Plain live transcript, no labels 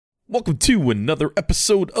Welcome to another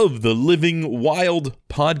episode of the Living Wild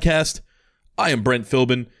podcast. I am Brent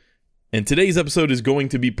Philbin, and today's episode is going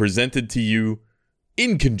to be presented to you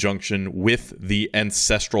in conjunction with the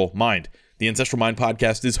Ancestral Mind. The Ancestral Mind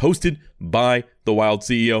podcast is hosted by the Wild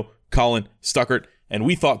CEO, Colin Stuckert, and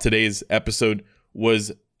we thought today's episode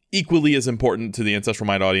was equally as important to the Ancestral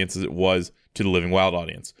Mind audience as it was to the Living Wild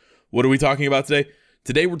audience. What are we talking about today?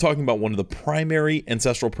 Today we're talking about one of the primary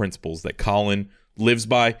ancestral principles that Colin lives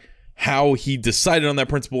by, how he decided on that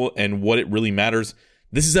principle, and what it really matters.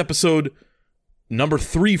 This is episode number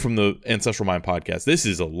 3 from the Ancestral Mind podcast. This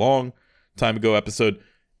is a long time ago episode.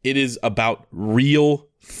 It is about real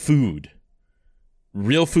food.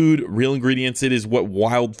 Real food, real ingredients. It is what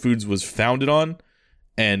Wild Foods was founded on,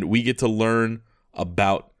 and we get to learn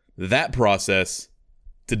about that process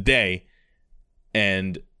today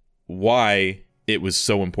and why it was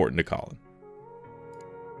so important to Colin.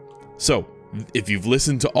 So, if you've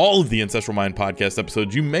listened to all of the Ancestral Mind podcast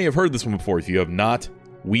episodes, you may have heard this one before. If you have not,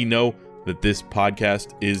 we know that this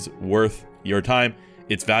podcast is worth your time.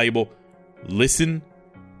 It's valuable. Listen,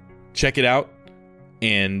 check it out,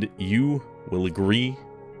 and you will agree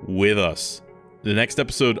with us. The next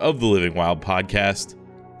episode of the Living Wild podcast,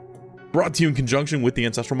 brought to you in conjunction with the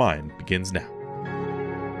Ancestral Mind, begins now.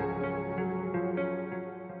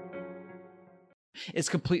 It's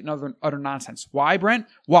complete and utter nonsense. Why, Brent?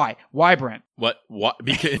 Why, Brent? What?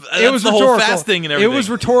 Because it was the rhetorical. Whole fasting and everything. It was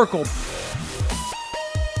rhetorical.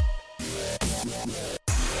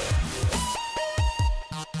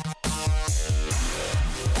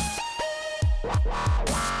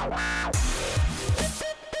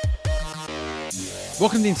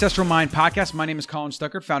 Welcome to the Ancestral Mind podcast. My name is Colin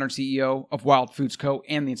Stuckert, founder and CEO of Wild Foods Co.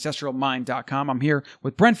 and theancestralmind.com. I'm here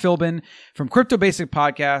with Brent Philbin from Crypto Basic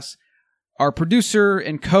Podcasts, our producer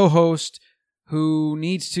and co-host who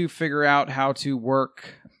needs to figure out how to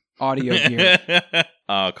work audio gear.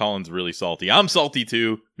 Colin's really salty. I'm salty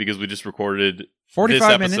too because we just recorded 45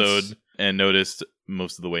 this episode minutes. And noticed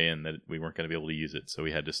most of the way in that we weren't going to be able to use it. So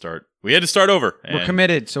we had to start over. We're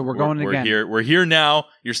committed, so we're going again. We're here now.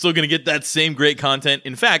 You're still going to get that same great content.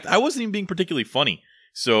 In fact, I wasn't even being particularly funny.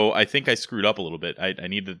 So I think I screwed up a little bit. I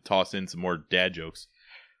need to toss in some more dad jokes.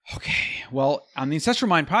 Okay, well, on the Ancestral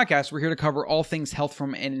Mind podcast, we're here to cover all things health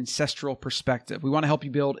from an ancestral perspective. We want to help you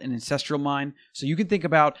build an ancestral mind so you can think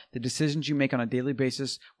about the decisions you make on a daily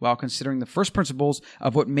basis while considering the first principles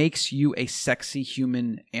of what makes you a sexy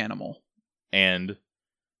human animal. And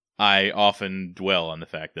I often dwell on the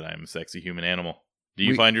fact that I'm a sexy human animal. Do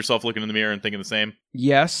you find yourself looking in the mirror and thinking the same?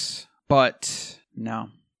 Yes, but no.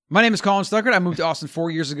 My name is Colin Stuckert. I moved to Austin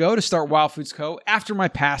 4 years ago to start Wild Foods Co. after my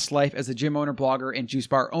past life as a gym owner, blogger, and juice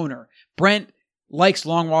bar owner. Brent likes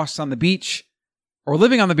long walks on the beach, or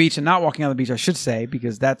living on the beach and not walking on the beach, I should say,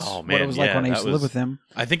 because that's what it was like when I used to live with him.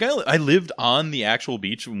 I think I lived on the actual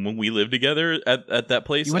beach when we lived together at that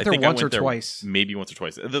place. You went there once or twice? Maybe once or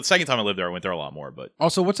twice. The second time I lived there, I went there a lot more. But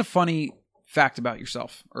also, what's a funny fact about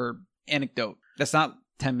yourself or anecdote? That's not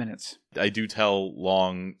 10 minutes. I do tell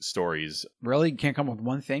long stories. Really? You can't come up with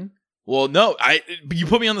one thing? Well, no. You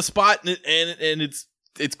put me on the spot, and it's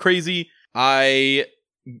crazy. I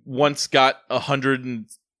once got 100.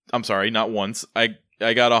 I'm sorry, not once. I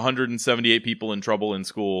got 178 people in trouble in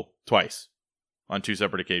school twice on 2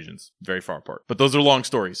 separate occasions, very far apart. But those are long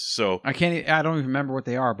stories, so I don't even remember what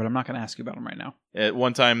they are. But I'm not going to ask you about them right now. At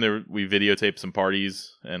one time, we videotaped some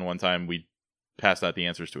parties, and one time we passed out the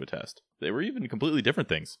answers to a test. They were even completely different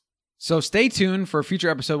things. So stay tuned for a future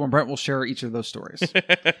episode when Brent will share each of those stories.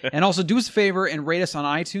 And also do us a favor and rate us on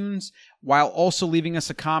iTunes while also leaving us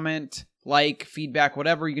a comment, like, feedback,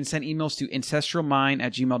 whatever. You can send emails to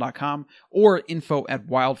ancestralmind@gmail.com or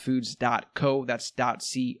info@wildfoods.co. That's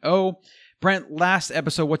 .co. Brent, last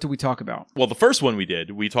episode, what did we talk about? Well, the first one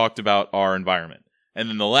we talked about our environment. And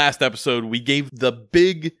then the last episode, we gave the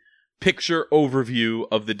big picture overview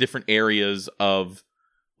of the different areas of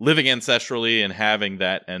living ancestrally and having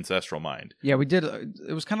that ancestral mind. Yeah, we did.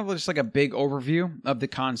 It was kind of just like a big overview of the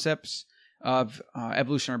concepts of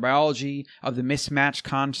evolutionary biology, of the mismatch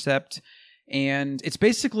concept. And it's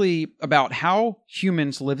basically about how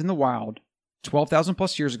humans lived in the wild 12,000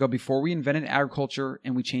 plus years ago before we invented agriculture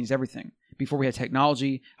and we changed everything. Before we had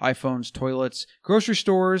technology, iPhones, toilets, grocery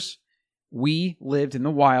stores, we lived in the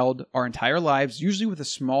wild our entire lives, usually with a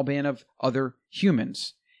small band of other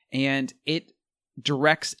humans. And it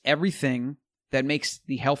directs everything that makes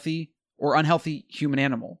the healthy or unhealthy human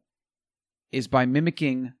animal is by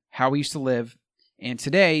mimicking how we used to live. And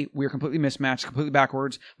today, we're completely mismatched, completely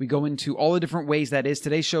backwards. We go into all the different ways that is.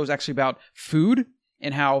 Today's show is actually about food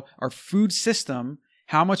and how our food system,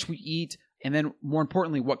 how much we eat, and then more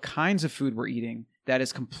importantly, what kinds of food we're eating that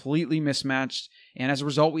is completely mismatched. And as a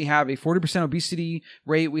result, we have a 40% obesity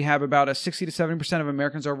rate. We have about a 60 to 70% of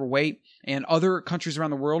Americans are overweight. And other countries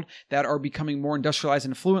around the world that are becoming more industrialized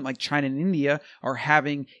and affluent, like China and India, are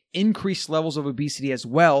having increased levels of obesity as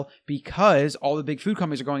well because all the big food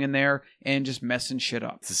companies are going in there and just messing shit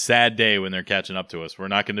up. It's a sad day when they're catching up to us. We're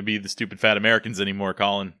not going to be the stupid fat Americans anymore,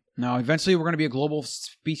 Colin. No, eventually we're going to be a global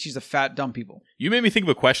species of fat, dumb people. You made me think of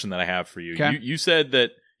a question that I have for you. Okay. You said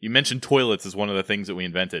that you mentioned toilets as one of the things that we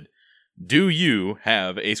invented. Do you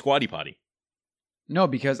have a squatty potty? No,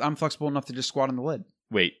 because I'm flexible enough to just squat on the lid.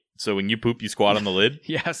 Wait, so when you poop, you squat on the lid?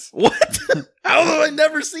 Yes. What? How have I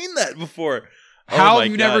never seen that before? How Oh my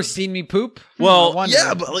have you God. never seen me poop? Well, I wonder.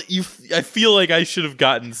 yeah, but I feel like I should have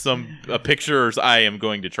gotten a picture, or I am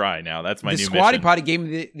going to try now. That's my the new squatty mission. potty gave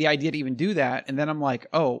me the idea to even do that, and then I'm like,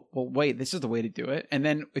 oh, well, wait, this is the way to do it. And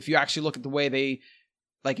then if you actually look at the way they,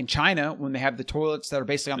 like in China, when they have the toilets that are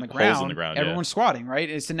basically on the Holes ground, in the ground, everyone's squatting, right?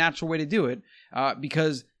 It's a natural way to do it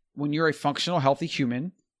because when you're a functional, healthy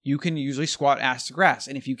human, you can usually squat ass to grass.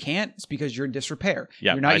 And if you can't, it's because you're in disrepair.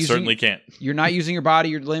 Yeah, you're not certainly can't. You're not using your body,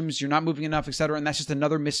 your limbs, you're not moving enough, etc. And that's just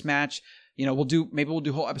another mismatch. You know, maybe we'll do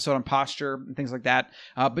a whole episode on posture and things like that.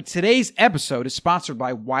 But today's episode is sponsored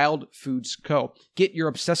by Wild Foods Co. Get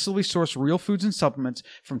your obsessively sourced real foods and supplements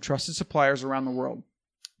from trusted suppliers around the world.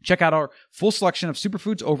 Check out our full selection of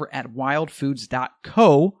superfoods over at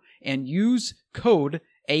wildfoods.co and use code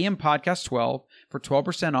AMPodcast12 for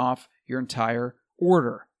 12% off your entire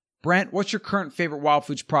order. Brent, what's your current favorite Wild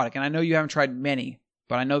Foods product? And I know you haven't tried many,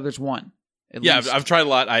 but I know there's one. I've tried a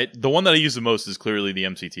lot. The one that I use the most is clearly the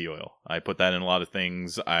MCT oil. I put that in a lot of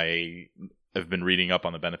things. I have been reading up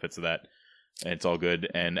on the benefits of that, and it's all good.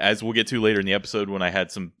 And as we'll get to later in the episode, when I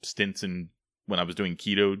had some stints when I was doing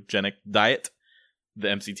ketogenic diet, the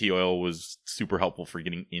MCT oil was super helpful for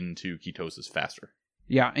getting into ketosis faster.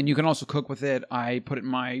 Yeah, and you can also cook with it. I put it in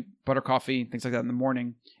my butter coffee, things like that in the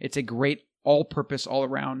morning. It's a great all-purpose,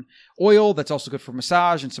 all-around oil that's also good for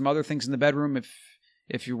massage and some other things in the bedroom.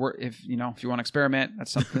 If you want to experiment,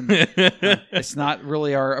 that's something. It's not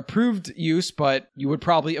really our approved use, but you would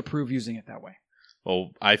probably approve using it that way.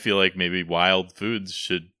 Well, I feel like maybe Wild Foods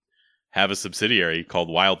should have a subsidiary called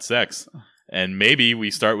Wild Sex. And maybe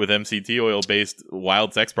we start with MCT oil-based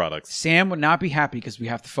wild sex products. Sam would not be happy because we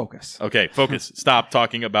have to focus. Okay, focus. Stop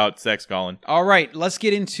talking about sex, Colin. All right, let's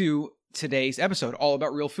get into today's episode, all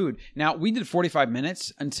about real food. Now, we did 45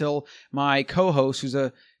 minutes until my co-host,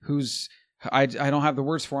 who's I don't have the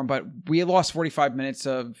words for him, but we lost 45 minutes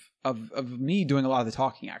of me doing a lot of the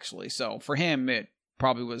talking, actually. So for him, it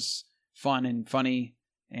probably was fun and funny.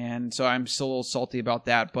 And so I'm still a little salty about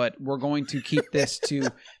that, but we're going to keep this to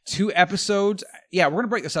 2 episodes. Yeah, we're going to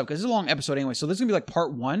break this up because this is a long episode anyway. So this is going to be like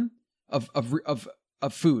part 1 of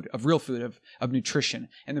food, of real food, of nutrition.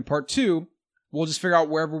 And then part 2, we'll just figure out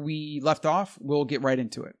wherever we left off. We'll get right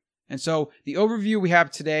into it. And so the overview we have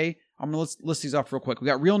today, I'm going to list these off real quick. We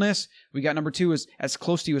got realness. We got number 2 is as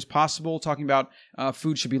close to you as possible, talking about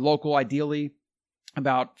food should be local, ideally,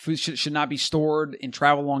 about food should not be stored and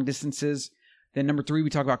travel long distances. Then number 3, we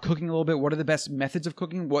talk about cooking a little bit. What are the best methods of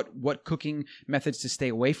cooking? What cooking methods to stay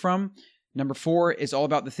away from? Number 4 is all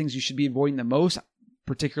about the things you should be avoiding the most,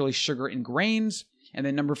 particularly sugar and grains. And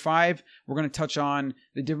then number 5, we're going to touch on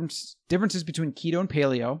the differences between keto and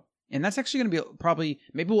paleo. And that's actually going to be probably,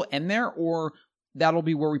 maybe we'll end there, or that'll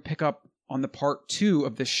be where we pick up on the part 2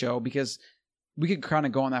 of this show, because we could kind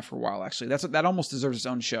of go on that for a while, actually. That almost deserves its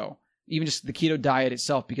own show. Even just the keto diet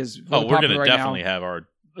itself, because we're going to definitely have our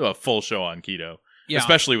full show on keto,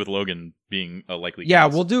 especially with Logan being a likely guest. Yeah,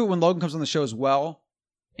 guest. We'll do it when Logan comes on the show as well.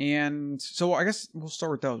 And so I guess we'll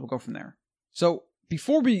start with those. We'll go from there. So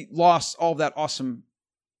before we lost all of that awesome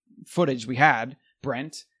footage we had,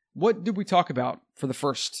 Brent, what did we talk about for the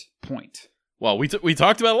first point? Well, we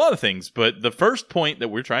talked about a lot of things, but the first point that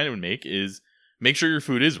we're trying to make is make sure your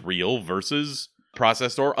food is real versus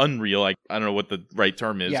processed or unreal. I don't know what the right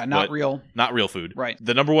term is. Yeah, not real. Not real food. Right.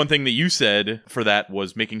 The number one thing that you said for that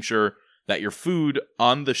was making sure that your food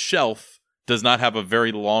on the shelf does not have a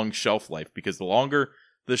very long shelf life, because the longer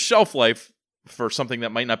the shelf life for something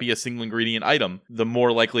that might not be a single ingredient item, the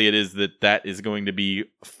more likely it is that is going to be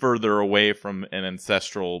further away from an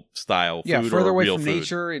ancestral style food. Yeah, further or away real from food.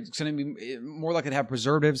 nature. It's going to be more likely to have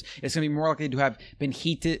preservatives. It's going to be more likely to have been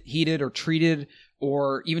heated or treated,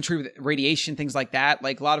 or even treated with radiation, things like that.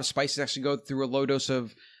 Like a lot of spices actually go through a low dose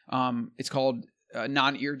of, it's called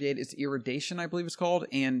non-irradiated, it's irradiation, I believe it's called.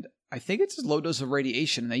 And I think it's a low dose of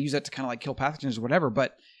radiation. And they use that to kind of like kill pathogens or whatever.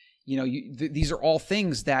 But you know, these are all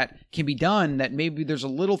things that can be done that maybe there's a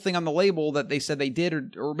little thing on the label that they said they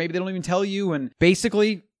did, or maybe they don't even tell you. And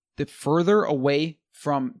basically, the further away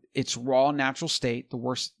from its raw natural state,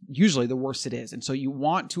 usually the worse it is. And so you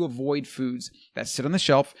want to avoid foods that sit on the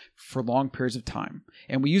shelf for long periods of time.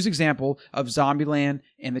 And we use example of Zombieland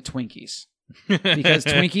and the Twinkies. Because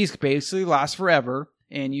Twinkies basically last forever,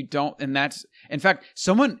 and you don't, and that's, in fact,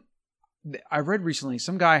 I read recently,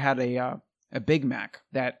 some guy had a Big Mac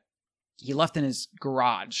that he left in his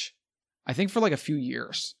garage, I think for like a few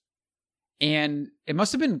years. And it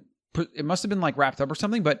must have been like wrapped up or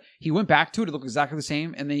something, but he went back to it. It looked exactly the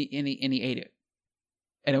same, and then he ate it,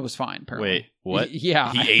 and it was fine. Apparently. Wait, what?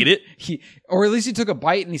 Yeah, he ate it. Or at least he took a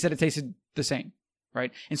bite, and he said it tasted the same,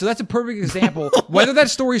 right? And so that's a perfect example. Whether that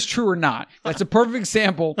story is true or not, that's a perfect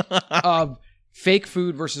example of fake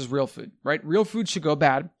food versus real food, right? Real food should go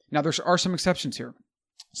bad. Now there are some exceptions here.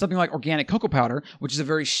 Something like organic cocoa powder, which is a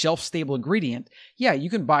very shelf-stable ingredient. Yeah, you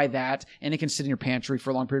can buy that, and it can sit in your pantry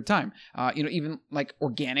for a long period of time. Even like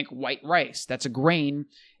organic white rice. That's a grain,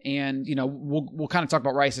 and we'll kind of talk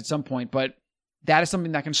about rice at some point, but that is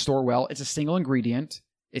something that can store well. It's a single ingredient.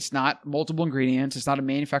 It's not multiple ingredients. It's not a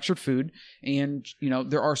manufactured food, and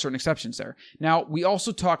there are certain exceptions there. Now, we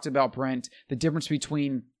also talked about, Brent, the difference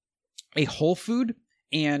between a whole food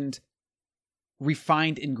and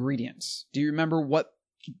refined ingredients. Do you remember what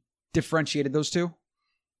differentiated those two?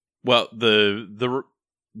 Well, the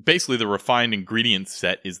basically the refined ingredient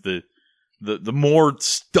set is the more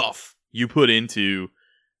stuff you put into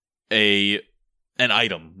an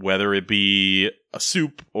item, whether it be a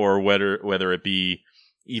soup or whether it be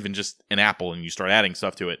even just an apple, and you start adding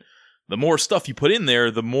stuff to it. The more stuff you put in there,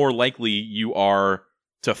 the more likely you are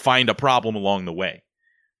to find a problem along the way.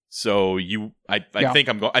 So I think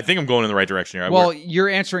I'm going in the right direction here. Well, you're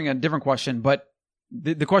answering a different question, but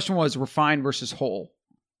the question was refined versus whole.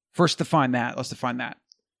 First, define that. Let's define that.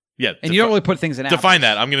 Yeah. And you don't really put things in apples. Define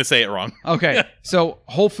that. I'm going to say it wrong. Okay. So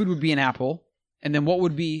whole food would be an apple. And then what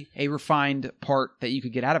would be a refined part that you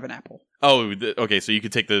could get out of an apple? Oh, okay. So you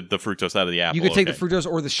could take the fructose out of the apple. You could take the fructose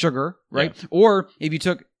or the sugar, right? Yeah. Or if you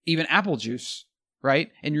took even apple juice, right?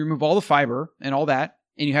 And you remove all the fiber and all that,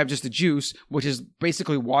 and you have just the juice, which is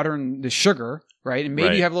basically water and the sugar, right? And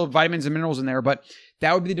maybe you have little vitamins and minerals in there, but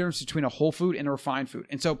that would be the difference between a whole food and a refined food.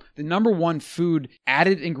 And so the number one food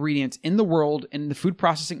added ingredient in the world in the food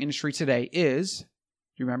processing industry today is, do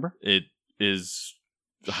you remember? It is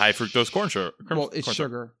high fructose corn syrup. Well, it's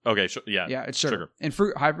sugar. Okay, yeah. Yeah, it's sugar. And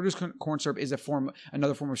high fructose corn syrup is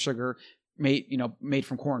another form of sugar made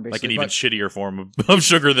from corn, basically. Like an even shittier form of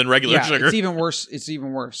sugar than regular sugar. It's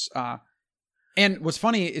even worse. And what's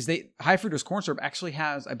funny is high fructose corn syrup actually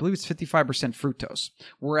has, I believe it's 55% fructose,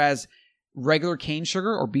 whereas regular cane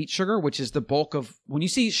sugar or beet sugar, which is the bulk of, when you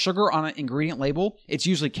see sugar on an ingredient label, it's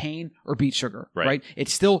usually cane or beet sugar, right?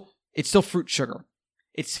 It's still fruit sugar.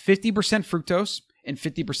 It's 50% fructose and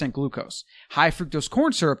 50% glucose. High fructose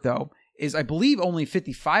corn syrup, though, is, I believe, only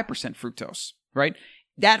 55% fructose, right?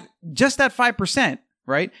 That 5%,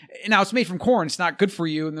 right? Now, it's made from corn. It's not good for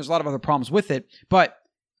you, and there's a lot of other problems with it, but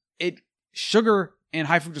sugar and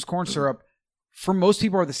high fructose corn syrup, for most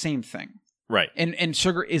people, are the same thing. Right. And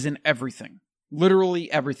sugar is in everything. Literally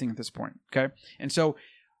everything at this point. Okay? And so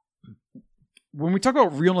when we talk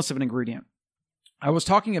about realness of an ingredient, I was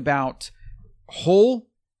talking about whole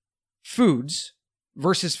foods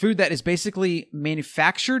versus food that is basically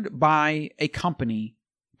manufactured by a company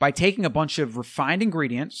by taking a bunch of refined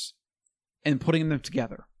ingredients and putting them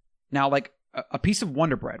together. Now, like a piece of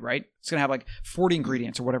Wonder Bread, right? It's going to have like 40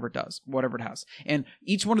 ingredients or whatever it has. And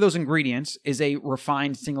each one of those ingredients is a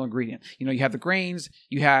refined single ingredient. You have the grains,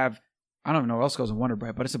 you have, I don't know what else goes in Wonder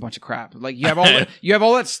Bread, but it's a bunch of crap. Like you have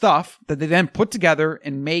all that stuff that they then put together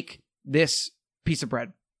and make this piece of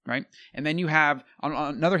bread, right? And then you have, on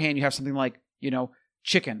another hand, you have something like,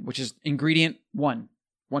 chicken, which is ingredient one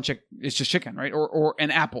chicken. It's just chicken, right? Or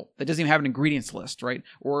an apple that doesn't even have an ingredients list, right?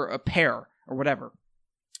 Or a pear or whatever.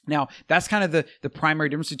 Now, that's kind of the primary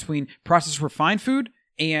difference between processed refined food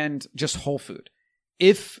and just whole food.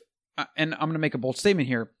 And I'm going to make a bold statement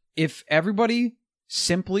here, if everybody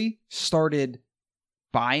simply started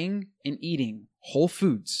buying and eating whole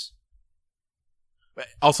foods.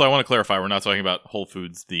 Also, I want to clarify, we're not talking about Whole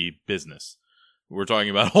Foods, the business. We're talking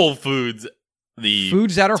about Whole Foods, the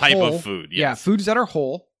foods that are type whole, of food. Yes. Yeah, foods that are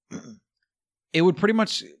whole. It would pretty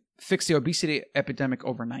much fix the obesity epidemic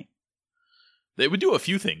overnight. It would do a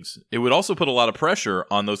few things. It would also put a lot of pressure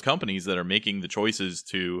on those companies that are making the choices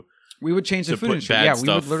to. We would change the food industry. Yeah, we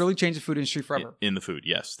would literally change the food industry forever. In the food,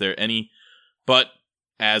 yes. But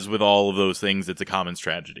as with all of those things, it's a commons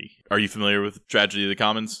tragedy. Are you familiar with Tragedy of the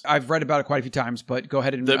Commons? I've read about it quite a few times, but go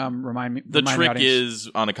ahead and remind me. The trick is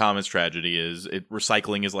on a commons tragedy is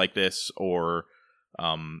recycling is like this, or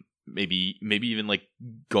maybe even like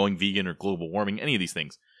going vegan or global warming, any of these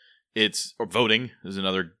things. Or voting is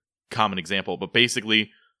another common example. But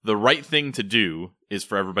basically, the right thing to do is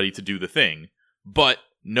for everybody to do the thing, but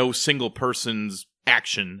no single person's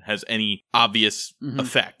action has any obvious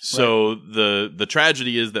effect. So the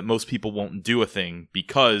tragedy is that most people won't do a thing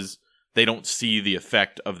because they don't see the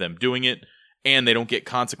effect of them doing it, and they don't get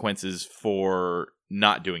consequences for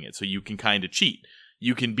not doing it. So you can kind of cheat.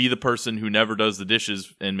 You can be the person who never does the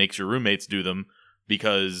dishes and makes your roommates do them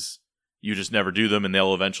because you just never do them and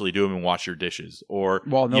they'll eventually do them and wash your dishes. Or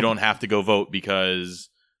you don't have to go vote because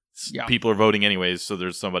people are voting anyways, so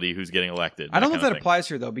there's somebody who's getting elected. I don't know if that applies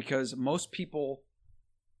here, though, because most people,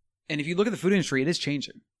 and if you look at the food industry, it is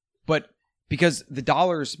changing. But because the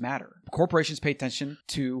dollars matter. Corporations pay attention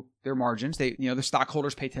to their margins. The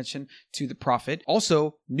stockholders pay attention to the profit.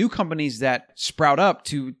 Also, new companies that sprout up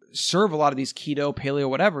to serve a lot of these keto, paleo,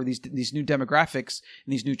 whatever, these new demographics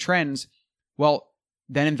and these new trends, well,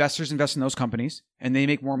 then investors invest in those companies and they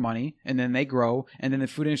make more money and then they grow. And then the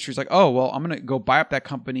food industry is like, oh, well, I'm going to go buy up that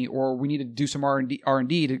company, or we need to do some R&D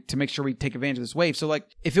to make sure we take advantage of this wave. So like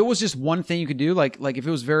if it was just one thing you could do, like if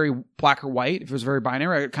it was very black or white, if it was very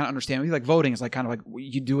binary, I kind of understand. Like voting is like kind of like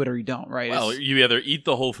you do it or you don't, right? Well, you either eat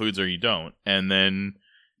the whole foods or you don't. And then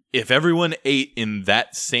if everyone ate in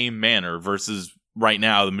that same manner versus right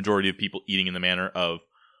now, the majority of people eating in the manner of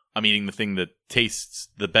I'm eating the thing that tastes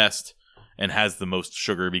the best and has the most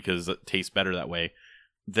sugar because it tastes better that way,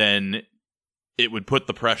 then it would put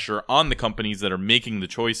the pressure on the companies that are making the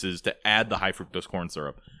choices to add the high fructose corn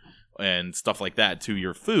syrup and stuff like that to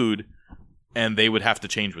your food, and they would have to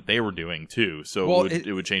change what they were doing too. So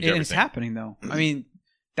it would change everything. It's happening though. I mean,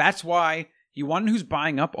 that's why you want to know who's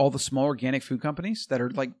buying up all the small organic food companies that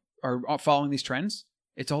are following these trends.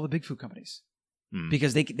 It's all the big food companies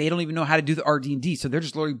because they don't even know how to do the RD&D, so they're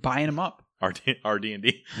just literally buying them up.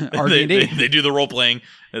 RD&D. RD&D. They do the role playing.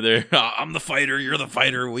 I'm the fighter. You're the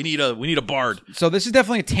fighter. We need a bard. So this is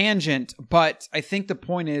definitely a tangent, but I think the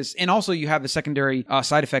point is, and also you have the secondary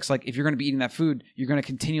side effects. Like if you're going to be eating that food, you're going to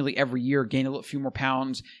continually every year gain a few more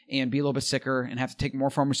pounds and be a little bit sicker and have to take more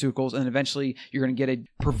pharmaceuticals, and eventually you're going to get a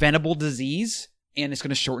preventable disease, and it's going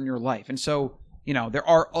to shorten your life. And so there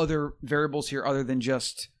are other variables here other than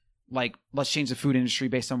just like let's change the food industry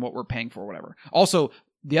based on what we're paying for, or whatever. Also,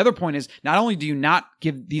 the other point is not only do you not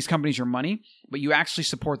give these companies your money, but you actually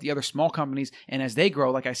support the other small companies. And as they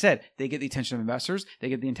grow, like I said, they get the attention of investors, they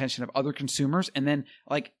get the attention of other consumers. And then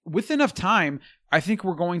like with enough time, I think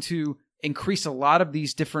we're going to increase a lot of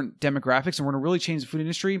these different demographics, and we're going to really change the food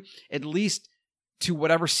industry, at least to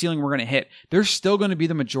whatever ceiling we're going to hit. There's still going to be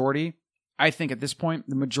the majority, I think at this point,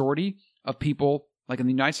 the majority of people, like in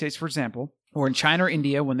the United States, for example, or in China or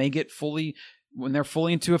India, when they're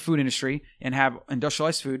fully into a food industry and have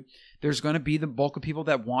industrialized food, there's going to be the bulk of people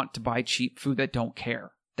that want to buy cheap food that don't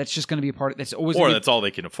care. That's just going to be a part of that's always. Or that's all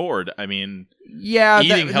they can afford. I mean,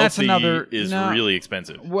 eating healthy is really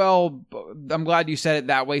expensive. Well, I'm glad you said it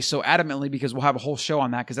that way so adamantly, because we'll have a whole show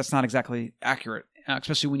on that, because that's not exactly accurate.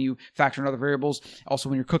 Especially when you factor in other variables. Also,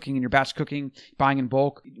 when you're cooking and you're batch cooking, buying in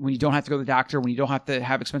bulk, when you don't have to go to the doctor, when you don't have to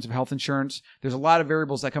have expensive health insurance, there's a lot of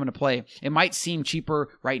variables that come into play. It might seem cheaper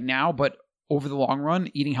right now, but over the long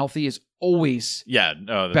run, eating healthy is always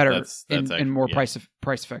better and more price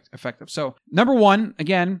effective. So number one,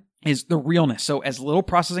 again, is the realness. So as little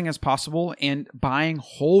processing as possible and buying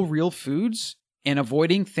whole real foods and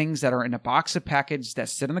avoiding things that are in a box of package that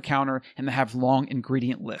sit on the counter and that have long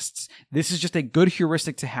ingredient lists. This is just a good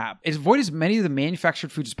heuristic to have. Avoid as many of the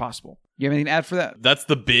manufactured foods as possible. You have anything to add for that? That's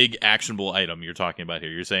the big actionable item you're talking about here.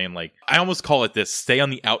 You're saying, like, I almost call it this: stay on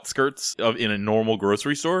the outskirts in a normal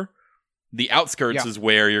grocery store. The outskirts is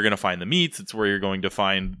where you're going to find the meats. It's where you're going to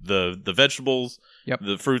find the vegetables,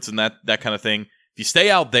 the fruits, and that kind of thing. If you stay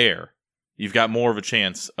out there, you've got more of a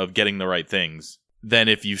chance of getting the right things than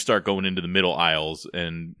if you start going into the middle aisles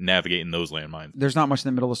and navigating those landmines. There's not much in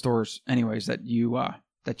the middle of stores anyways that you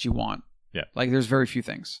want. Yeah. Like there's very few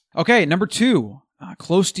things. Okay, number 2,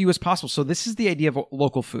 close to you as possible. So this is the idea of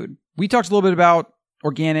local food. We talked a little bit about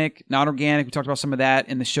organic, not organic. We talked about some of that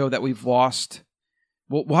in the show that we've lost.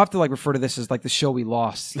 We'll have to like refer to this as like the show we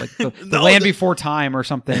lost, like the Land Before Time or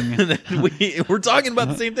something. We're talking about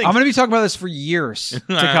the same thing. I'm going to be talking about this for years to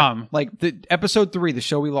come. Like the episode 3, the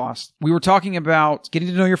show we lost. We were talking about getting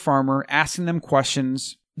to know your farmer, asking them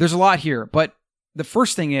questions. There's a lot here, but the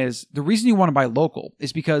first thing is the reason you want to buy local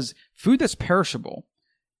is because food that's perishable,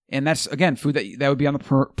 and that's, again, food that would be on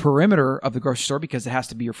the perimeter of the grocery store because it has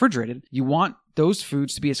to be refrigerated. You want those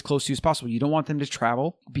foods to be as close to you as possible. You don't want them to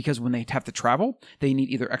travel, because when they have to travel, they need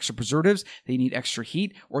either extra preservatives, they need extra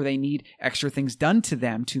heat, or they need extra things done to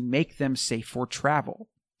them to make them safe for travel.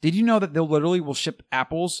 Did you know that they'll literally will ship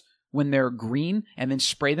apples when they're green and then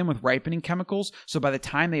spray them with ripening chemicals? So by the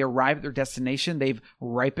time they arrive at their destination, they've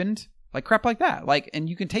ripened, like crap like that. Like, and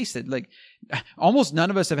you can taste it. Like, almost none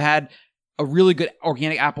of us have had a really good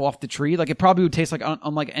organic apple off the tree. Like, it probably would taste like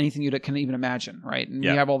unlike anything you can even imagine, right? And you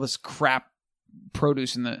have all this crap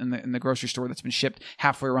produce in the grocery store that's been shipped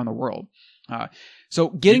halfway around the world. So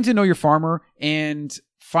getting to know your farmer and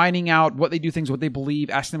finding out what they do things, what they believe,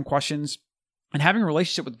 asking them questions, and having a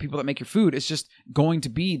relationship with the people that make your food is just going to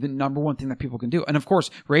be the number one thing that people can do. And of course,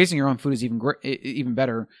 raising your own food is even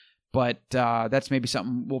better. But that's maybe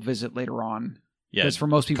something we'll visit later on. Yeah, because for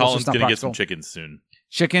most people, Colin's it's just not gonna practical. get some chickens soon.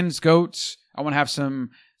 Chickens, goats. I want to have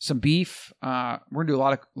some beef. We're gonna do a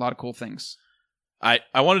lot of cool things. I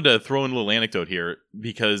wanted to throw in a little anecdote here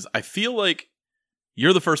because I feel like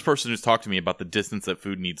you're the first person who's talked to me about the distance that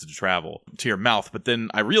food needs to travel to your mouth. But then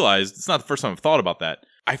I realized it's not the first time I've thought about that.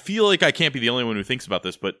 I feel like I can't be the only one who thinks about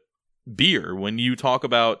this, but beer, when you talk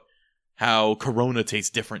about how Corona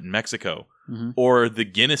tastes different in Mexico, or the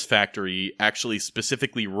Guinness factory actually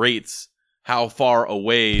specifically rates how far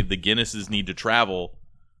away the Guinnesses need to travel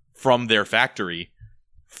from their factory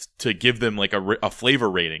to give them like a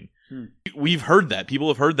flavor rating. We've heard that. People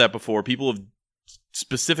have heard that before. People have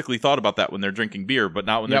specifically thought about that when they're drinking beer, but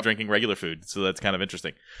not when they're drinking regular food. So that's kind of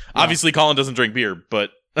interesting. Yeah. Obviously, Colin doesn't drink beer,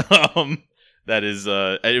 but that is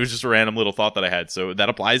it was just a random little thought that I had. So that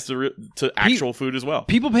applies to actual food as well.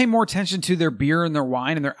 People pay more attention to their beer and their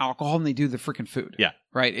wine and their alcohol than they do the freaking food. Yeah.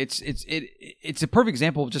 Right? It's a perfect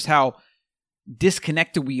example of just how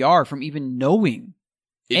disconnected we are from even knowing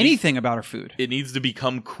anything about our food. It needs to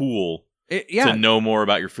become cool to know more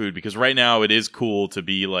about your food, because right now it is cool to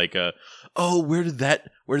be like where did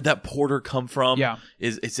that porter come from? Yeah.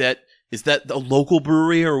 Is that a local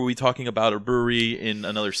brewery, or are we talking about a brewery in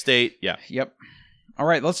another state? Yeah. Yep. All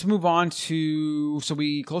right, let's move on to, so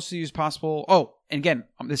we close to you as possible. Oh, and again,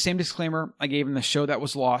 the same disclaimer I gave in the show that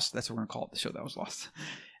was lost. That's what we're going to call it, the show that was lost.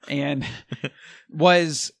 And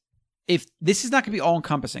was, if this is not going to be all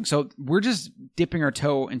encompassing, so we're just dipping our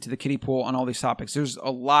toe into the kiddie pool on all these topics. There's a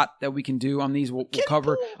lot that we can do on these. We'll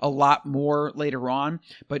cover a lot more later on,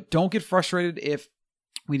 but don't get frustrated if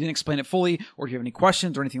we didn't explain it fully, or if you have any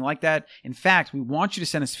questions or anything like that. In fact, we want you to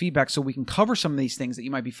send us feedback so we can cover some of these things that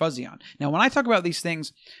you might be fuzzy on. Now, when I talk about these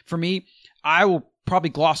things, for me, I will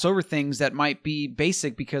probably gloss over things that might be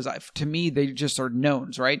basic because to me, they just are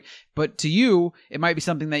knowns, right? But to you, it might be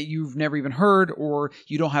something that you've never even heard or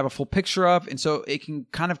you don't have a full picture of. And so it can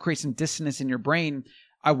kind of create some dissonance in your brain.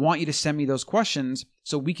 I want you to send me those questions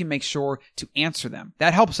so we can make sure to answer them.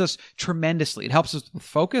 That helps us tremendously. It helps us with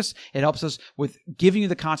focus. It helps us with giving you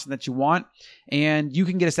the content that you want. And you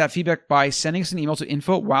can get us that feedback by sending us an email to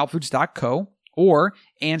info@wildfoods.co or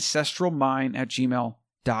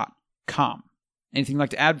ancestralmine@gmail.com. Anything you'd like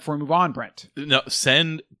to add before we move on, Brent? No,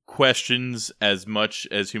 send questions as much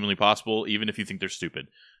as humanly possible, even if you think they're stupid.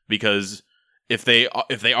 Because if they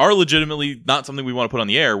are legitimately not something we want to put on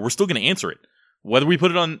the air, we're still going to answer it. Whether we put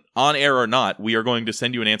it on air or not, we are going to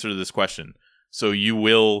send you an answer to this question. So you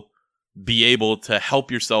will be able to help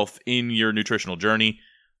yourself in your nutritional journey.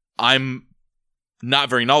 I'm not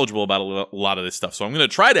very knowledgeable about a lot of this stuff, so I'm going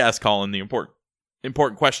to try to ask Colin the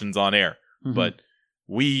important questions on air. Mm-hmm. But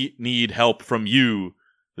we need help from you,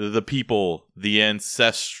 the people, the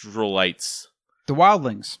ancestralites. The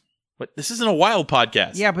wildlings. But this isn't a wild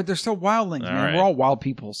podcast. Yeah, but they're still wildlings, man. Right. We're all wild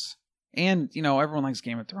peoples. And, everyone likes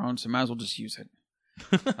Game of Thrones, so might as well just use it.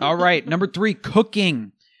 All right. Number 3,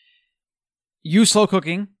 cooking. Use slow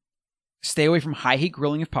cooking. Stay away from high heat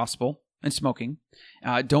grilling if possible, and smoking.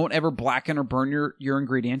 Don't ever blacken or burn your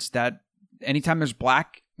ingredients. That anytime there's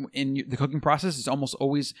black in the cooking process, it's almost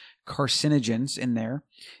always carcinogens in there.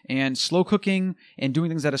 And slow cooking and doing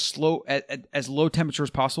things at as low temperature as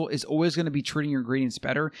possible is always going to be treating your ingredients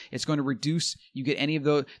better. It's going to reduce you get any of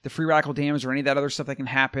the free radical damage or any of that other stuff that can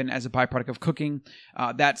happen as a byproduct of cooking.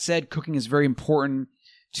 That said, cooking is very important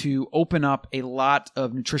to open up a lot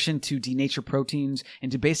of nutrition to denature proteins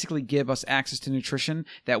and to basically give us access to nutrition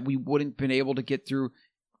that we wouldn't been able to get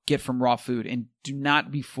from raw food. And do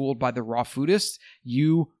not be fooled by the raw foodists.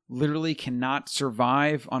 You literally cannot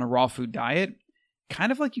survive on a raw food diet,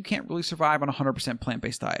 kind of like you can't really survive on a 100%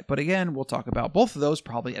 plant-based diet. But again, we'll talk about both of those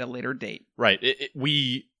probably at a later date. Right.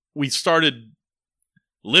 We started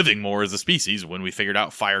living more as a species when we figured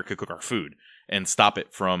out fire could cook our food and stop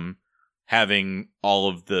it from having all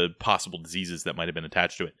of the possible diseases that might have been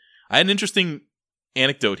attached to it. I had an interesting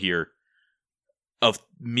anecdote here of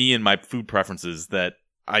me and my food preferences that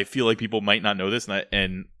I feel like people might not know this,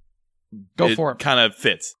 and go for it. Kind of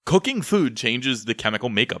fits. Cooking food changes the chemical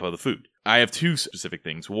makeup of the food. I have 2 specific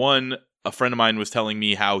things. One, a friend of mine was telling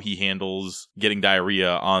me how he handles getting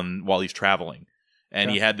diarrhea while he's traveling. And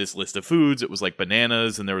he had this list of foods. It was like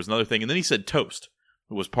bananas, and there was another thing. And then he said toast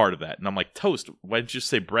was part of that. And I'm like, toast? Why didn't you just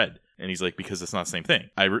say bread? And he's like, because it's not the same thing.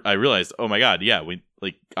 I realized, oh my God, yeah,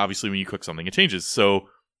 obviously when you cook something, it changes. So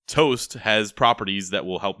toast has properties that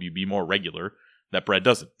will help you be more regular that bread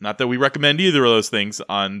doesn't. Not that we recommend either of those things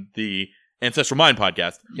on the Ancestral Mind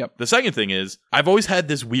podcast. Yep. The second thing is, I've always had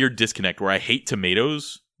this weird disconnect where I hate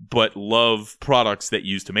tomatoes, but love products that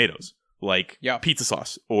use tomatoes, like pizza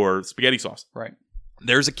sauce or spaghetti sauce. Right.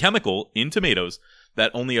 There's a chemical in tomatoes that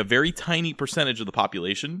only a very tiny percentage of the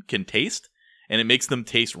population can taste, and it makes them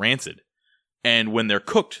taste rancid. And when they're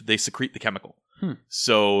cooked, they secrete the chemical.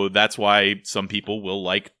 So that's why some people will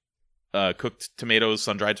like cooked tomatoes,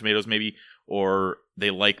 sun-dried tomatoes maybe, or they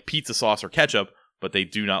like pizza sauce or ketchup, but they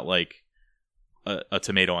do not like a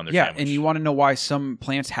tomato on their sandwich. Yeah, and you want to know why some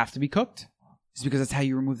plants have to be cooked? It's because that's how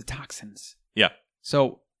you remove the toxins. Yeah.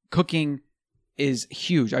 So cooking is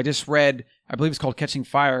huge. I just read, I believe it's called Catching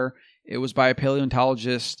Fire. It was by a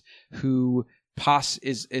paleontologist who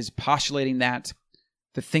is postulating that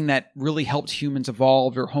the thing that really helped humans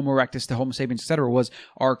evolve, or Homo erectus to Homo sapiens, etc., was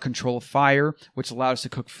our control of fire, which allowed us to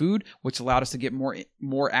cook food, which allowed us to get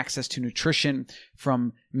more access to nutrition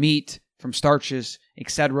from meat, from starches,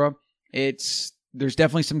 etc. There's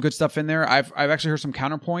definitely some good stuff in there. I've actually heard some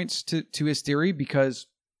counterpoints to his theory, because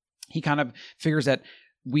he kind of figures that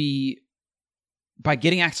by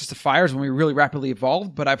getting access to fire is when we really rapidly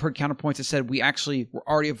evolved. But I've heard counterpoints that said we actually were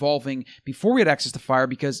already evolving before we had access to fire,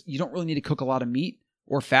 because you don't really need to cook a lot of meat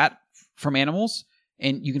or fat from animals,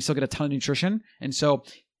 and you can still get a ton of nutrition. And so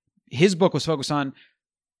his book was focused on,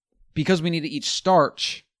 because we need to eat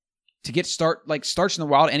starch, to get starch in the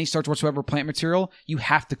wild, any starch whatsoever, plant material, you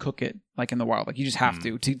have to cook it like in the wild. Like you just have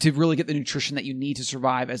to really get the nutrition that you need to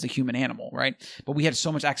survive as a human animal, right? But we had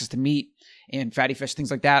so much access to meat and fatty fish,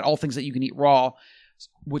 things like that, all things that you can eat raw,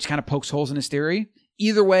 which kind of pokes holes in his theory.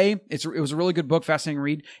 Either way, it was a really good book, fascinating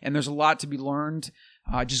read, and there's a lot to be learned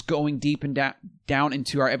just going deep and down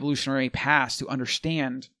into our evolutionary past to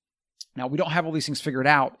understand. Now, we don't have all these things figured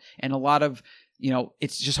out, and a lot of,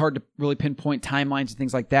 it's just hard to really pinpoint timelines and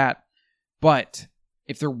things like that. But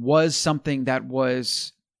if there was something that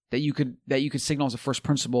you could signal as a first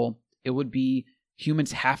principle, it would be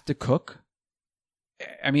humans have to cook.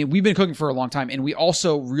 I mean, we've been cooking for a long time, and we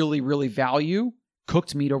also really, really value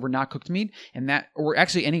cooked meat over not cooked meat, and that, or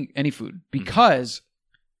actually any food, because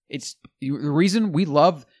it's the reason we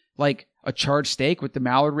love like a charred steak with the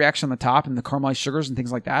Maillard reaction on the top and the caramelized sugars and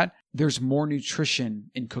things like that. There's more nutrition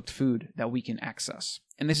in cooked food that we can access.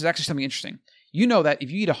 And this is actually something interesting. You know that if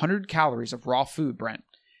you eat 100 calories of raw food, Brent,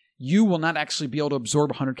 you will not actually be able to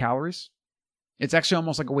absorb 100 calories. It's actually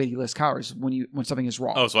almost like a way to list calories when something is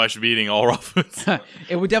raw. Oh, so I should be eating all raw foods?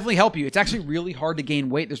 It would definitely help you. It's actually really hard to gain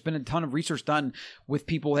weight. There's been a ton of research done with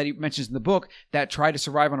people that he mentions in the book that tried to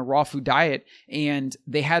survive on a raw food diet, and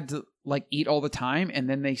they had to like eat all the time, and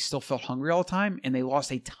then they still felt hungry all the time, and they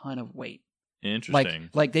lost a ton of weight. Interesting.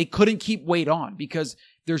 Like they couldn't keep weight on, because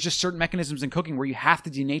there's just certain mechanisms in cooking where you have to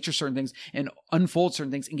denature certain things and unfold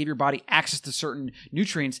certain things and give your body access to certain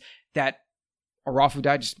nutrients that a raw food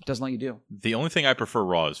diet just doesn't let you do. The only thing I prefer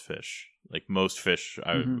raw is fish. Like most fish,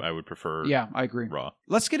 I would prefer. Yeah, I agree. Raw.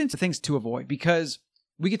 Let's get into things to avoid, because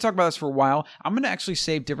we could talk about this for a while. I'm going to actually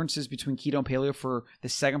save differences between keto and paleo for the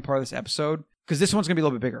second part of this episode, because this one's going to be a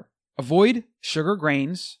little bit bigger. Avoid sugar,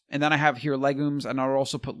 grains, and then I have here legumes, and I'll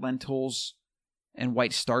also put lentils and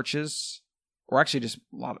white starches, or actually just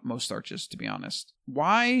most starches, to be honest.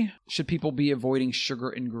 Why should people be avoiding sugar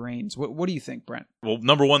and grains? What do you think, Brent? Well,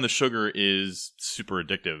 number one, the sugar is super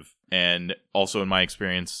addictive. And also in my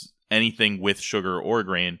experience, anything with sugar or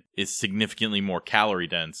grain is significantly more calorie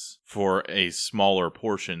dense for a smaller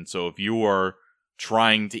portion. So if you are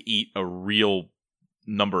trying to eat a real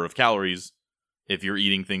number of calories, if you're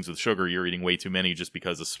eating things with sugar, you're eating way too many, just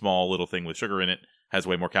because a small little thing with sugar in it has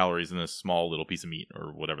way more calories than a small little piece of meat,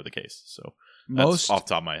 or whatever the case. So that's off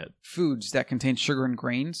the top of my head. Foods that contain sugar and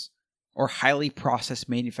grains are highly processed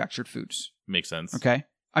manufactured foods. Makes sense. Okay.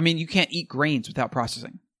 I mean, you can't eat grains without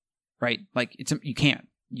processing, right? Like you can't.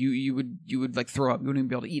 You would like throw up. You wouldn't even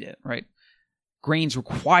be able to eat it, right? Grains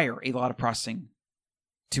require a lot of processing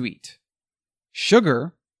to eat.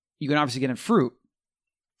 Sugar, you can obviously get in fruit,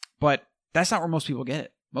 but that's not where most people get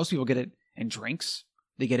it. Most people get it in drinks.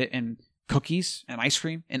 They get it in cookies and ice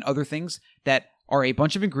cream and other things that are a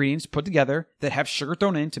bunch of ingredients put together that have sugar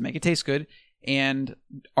thrown in to make it taste good and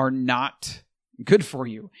are not good for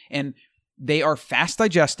you. And they are fast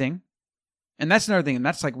digesting. And that's another thing. And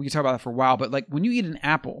that's like, we can talk about that for a while, but like when you eat an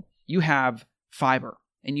apple, you have fiber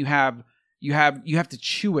and you have, you have to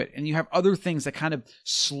chew it, and you have other things that kind of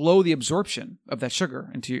slow the absorption of that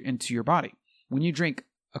sugar into your body. When you drink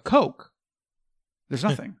a Coke, there's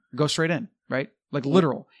nothing. It goes straight in, right? Like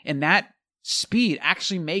literal. And that speed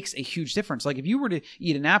actually makes a huge difference. Like if you were to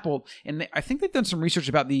eat an apple, and I think they've done some research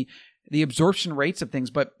about the absorption rates of things,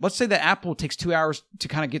 but let's say that apple takes 2 hours to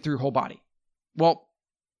kind of get through your whole body. Well,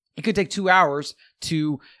 it could take 2 hours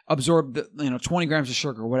to absorb 20 grams of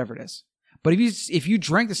sugar or whatever it is. But if you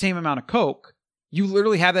drank the same amount of Coke, you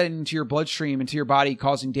literally have that into your bloodstream, into your body,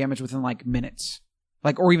 causing damage within like minutes,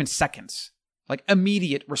 or even seconds, like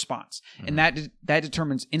immediate response. Mm-hmm. And that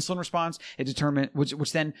determines insulin response. It determines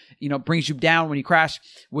which then brings you down when you crash.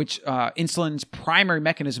 Which insulin's primary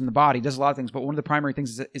mechanism in the body does a lot of things, but one of the primary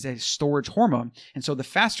things is a storage hormone. And so the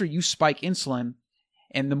faster you spike insulin,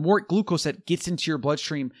 and the more glucose that gets into your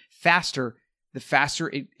bloodstream faster, the faster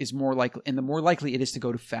it is more likely, and the more likely it is to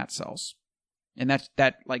go to fat cells. And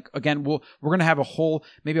again, we're going to have a whole,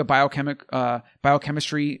 maybe a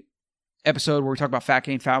biochemistry episode where we talk about fat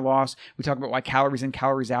gain, fat loss. We talk about why calories in,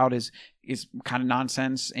 calories out is kind of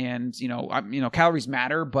nonsense. And, calories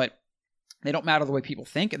matter, but they don't matter the way people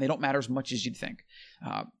think, and they don't matter as much as you'd think.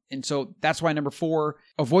 And so that's why number 4,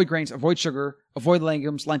 avoid grains, avoid sugar, avoid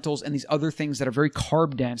legumes, lentils, and these other things that are very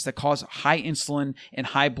carb dense that cause high insulin and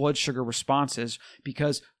high blood sugar responses.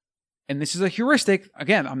 Because, and this is a heuristic,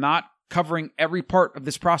 again, I'm not covering every part of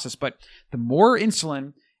this process, but the more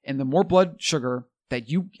insulin and the more blood sugar that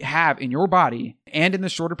you have in your body and in the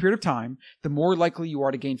shorter period of time, the more likely you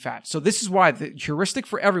are to gain fat. So this is why the heuristic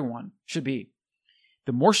for everyone should be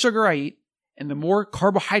the more sugar I eat and the more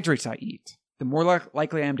carbohydrates I eat, the more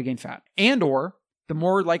likely I am to gain fat, and or the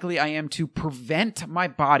more likely I am to prevent my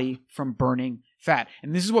body from burning fat.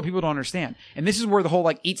 And this is what people don't understand. And this is where the whole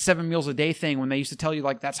eat 7 meals a day thing, when they used to tell you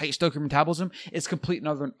that's how you stoke your metabolism, is complete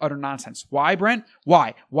and utter nonsense. Why, Brent?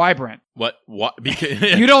 Why, Brent? What? Because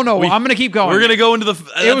you don't know. I'm going to keep going. We're going to go into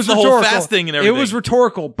it was the whole fasting and everything. It was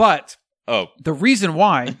rhetorical, but the reason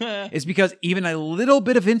why is because even a little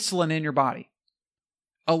bit of insulin in your body,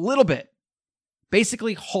 a little bit,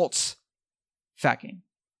 basically halts fat gain,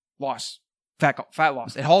 loss, fat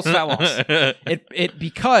loss. It halts fat loss. It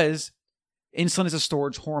because insulin is a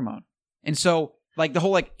storage hormone. And so the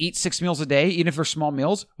whole eat 6 meals a day, even if they're small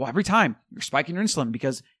meals, well, every time you're spiking your insulin,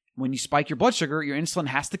 because when you spike your blood sugar, your insulin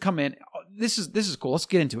has to come in. This is cool. Let's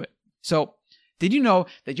get into it. So did you know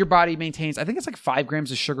that your body maintains, I think it's 5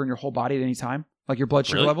 grams of sugar in your whole body at any time? Your blood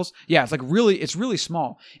sugar levels? Yeah, it's really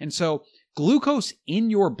small. And so glucose in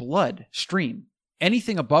your blood stream,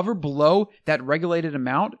 anything above or below that regulated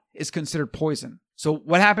amount is considered poison. So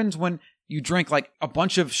what happens when you drink a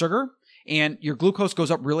bunch of sugar and your glucose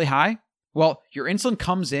goes up really high? Well, your insulin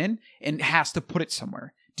comes in and has to put it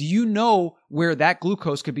somewhere. Do you know where that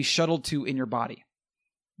glucose could be shuttled to in your body?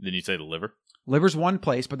 Then you say the liver? Liver's one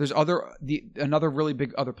place, but there's another really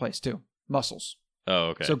big other place too. Muscles. Oh,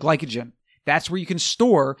 okay. So glycogen. That's where you can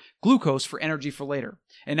store glucose for energy for later.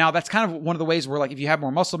 And now that's kind of one of the ways where if you have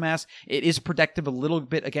more muscle mass, it is protective a little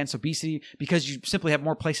bit against obesity, because you simply have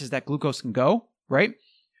more places that glucose can go, right?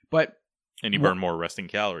 And you burn more resting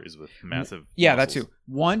calories with massive Yeah, muscles. that too.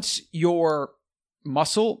 Once your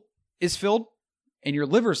muscle is filled and your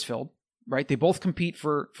liver is filled, right? They both compete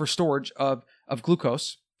for storage of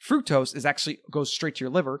glucose. Fructose goes straight to your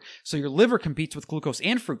liver. So your liver competes with glucose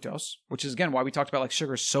and fructose, which is, again, why we talked about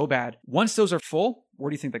sugar is so bad. Once those are full, where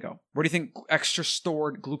do you think they go? Where do you think extra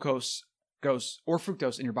stored glucose goes, or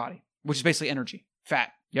fructose in your body, which is basically energy,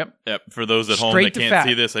 fat? Yep. For those at home that can't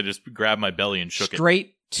see this, I just grabbed my belly and shook it.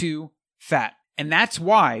 Straight to fat. And that's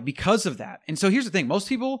why, because of that. And so here's the thing. Most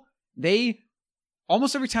people,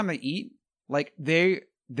 almost every time they eat,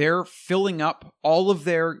 they're filling up all of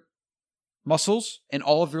their muscles and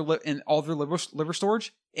all of their liver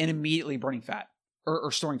storage and immediately burning fat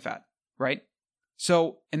or storing fat, right?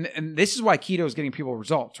 So, and this is why keto is getting people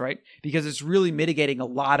results, right? Because it's really mitigating a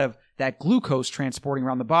lot of that glucose transporting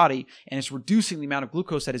around the body, and it's reducing the amount of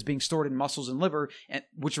glucose that is being stored in muscles and liver,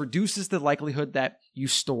 which reduces the likelihood that you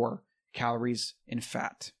store calories and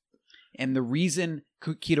fat. And the reason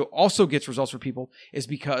keto also gets results for people is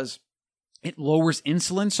because it lowers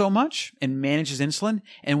insulin so much and manages insulin.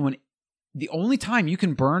 And when the only time you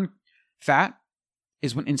can burn fat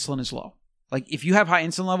is when insulin is low. If you have high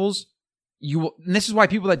insulin levels, you will, and this is why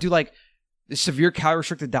people that do the severe calorie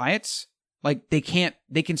restricted diets, they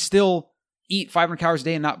can still eat 500 calories a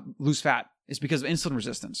day and not lose fat. It's because of insulin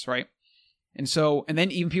resistance, right? And so, and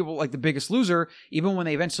then even people like The Biggest Loser, even when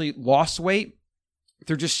they eventually lost weight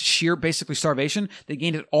through just sheer basically starvation, they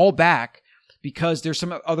gained it all back because there's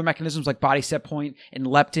some other mechanisms like body set point and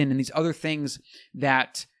leptin and these other things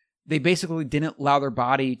that they basically didn't allow their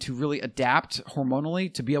body to really adapt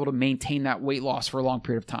hormonally to be able to maintain that weight loss for a long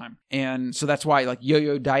period of time. And so that's why like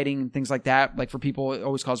yo-yo dieting and things like that, like for people, it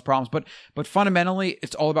always causes problems. But fundamentally,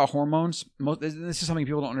 it's all about hormones. This is something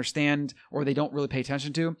people don't understand or they don't really pay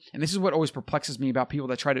attention to. And this is what always perplexes me about people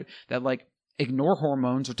that like ignore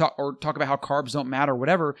hormones or talk about how carbs don't matter or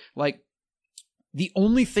whatever. Like the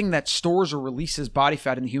only thing that stores or releases body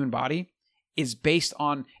fat in the human body is based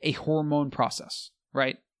on a hormone process,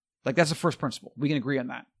 right? Like that's the first principle. We can agree on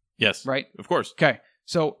that. Yes. Right? Of course. Okay.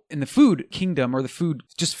 So in the food kingdom or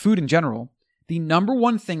just food in general, the number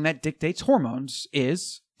one thing that dictates hormones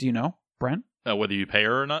is, do you know, Brent? Whether you pay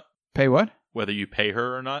her or not. Pay what? Whether you pay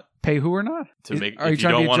her or not. Pay who or not? If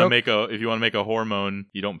you want to make a hormone,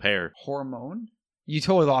 you don't pay her. Hormone? You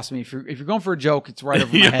totally lost me. If you're going for a joke, it's right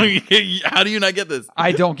over my head. How do you not get this?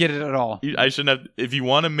 I don't get it at all. I shouldn't have. If you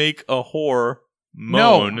want to make a whore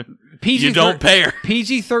moan, no, you don't pay her.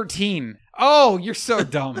 PG-13. Oh, you're so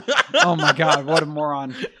dumb. Oh my God, what a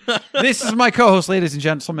moron. This is my co-host, ladies and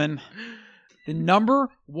gentlemen. The number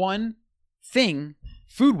one thing,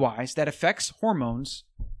 food-wise, that affects hormones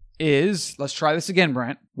is, let's try this again,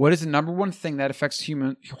 Brent. What is the number one thing that affects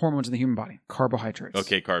hormones in the human body? Carbohydrates.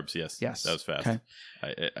 Okay, carbs, yes. Yes. That was fast. Okay.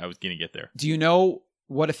 I was going to get there. Do you know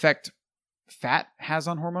what effect fat has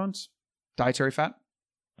on hormones? Dietary fat?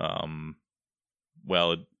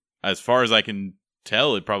 Well, as far as I can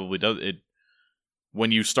tell, it probably does.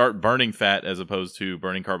 When you start burning fat as opposed to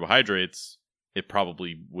burning carbohydrates, it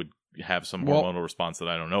probably would have some hormonal response that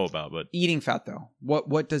I don't know about. But eating fat, though,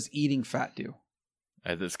 what does eating fat do?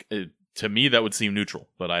 To me, that would seem neutral,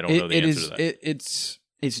 but I don't know the answer to that.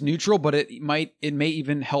 It's neutral, but it may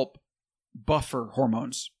even help buffer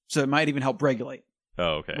hormones, so it might even help regulate.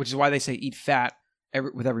 Oh, okay. Which is why they say eat fat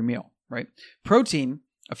with every meal, right? Protein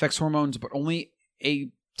affects hormones, but only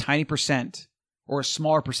a tiny percent or a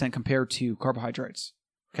smaller percent compared to carbohydrates.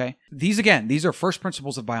 Okay, these are first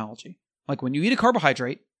principles of biology. Like when you eat a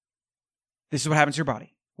carbohydrate, this is what happens to your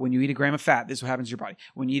body. When you eat a gram of fat, this is what happens to your body.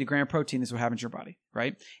 When you eat a gram of protein, this is what happens to your body,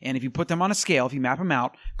 right? And if you put them on a scale, if you map them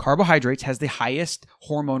out, carbohydrates has the highest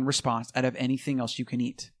hormone response out of anything else you can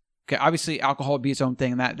eat. Okay, obviously alcohol would be its own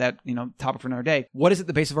thing, and that topic for another day. What is at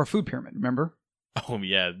the base of our food pyramid? Remember? Oh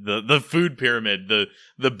yeah, the food pyramid,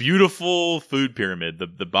 the beautiful food pyramid.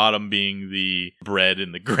 The bottom being the bread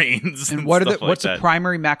and the grains. And what's the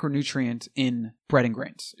primary macronutrient in bread and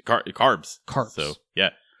grains? Carbs. Carbs. So yeah.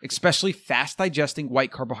 Especially fast-digesting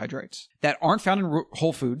white carbohydrates that aren't found in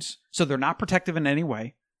whole foods, so they're not protective in any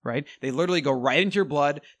way, right? They literally go right into your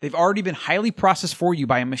blood. They've already been highly processed for you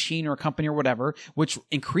by a machine or a company or whatever, which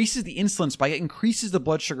increases the insulin spike. It increases the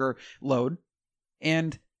blood sugar load.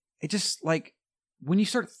 And it just, like, when you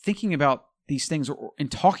start thinking about these things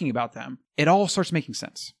and talking about them, it all starts making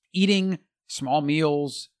sense. Eating small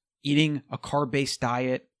meals, eating a carb-based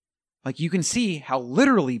diet, like you can see how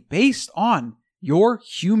literally based on your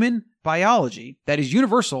human biology that is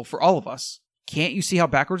universal for all of us. Can't you see how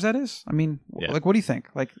backwards that is? I mean, Like, what do you think?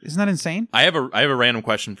 Like, isn't that insane? I have a random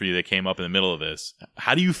question for you that came up in the middle of this.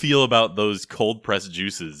 How do you feel about those cold pressed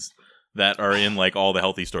juices that are in like all the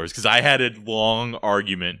healthy stores? Because I had a long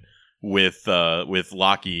argument with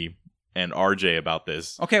Lockie and RJ about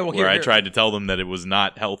this. Okay, well, where I tried to tell them that it was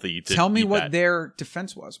not healthy to tell me eat what that. Their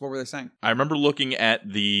defense was. What were they saying? I remember looking at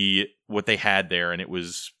what they had there, and it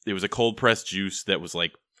was a cold pressed juice that was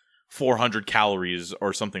like 400 calories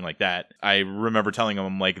or something like that. I remember telling them,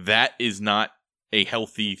 I'm like, that is not a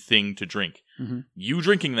healthy thing to drink. Mm-hmm. You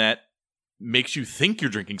drinking that makes you think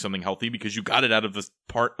you're drinking something healthy because you got it out of this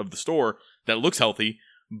part of the store that looks healthy,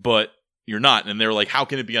 but you're not. And they're like, how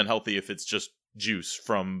can it be unhealthy if it's just juice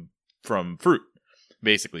from fruit,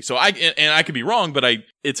 basically? So I could be wrong, but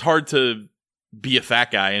it's hard to be a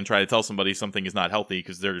fat guy and try to tell somebody something is not healthy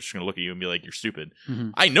because they're just going to look at you and be like, you're stupid.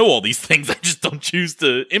 Mm-hmm. I know all these things. I just don't choose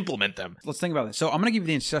to implement them. Let's think about this. So I'm going to give you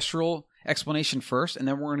the ancestral explanation first, and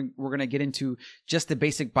then we're going to get into just the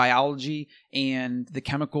basic biology and the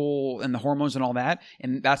chemical and the hormones and all that.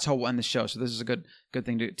 And that's how we'll end the show. So this is a good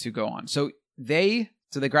thing to go on. So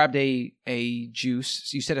they grabbed a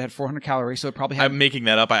juice. You said it had 400 calories, so it probably had... I'm making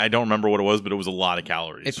that up. I don't remember what it was, but it was a lot of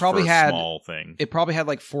calories. It probably for had a small thing. It probably had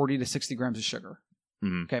like 40 to 60 grams of sugar.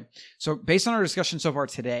 Mm-hmm. Okay. So based on our discussion so far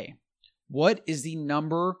today, what is the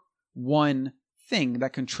number one thing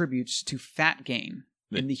that contributes to fat gain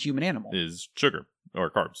in the human animal? Is sugar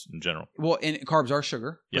or carbs in general. Well, and carbs are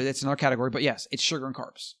sugar, but it's another category. But yes, it's sugar and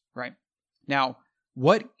carbs, right? Now,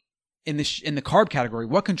 what in the carb category,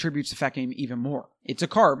 what contributes to fat gain even more? It's a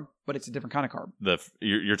carb, but it's a different kind of carb.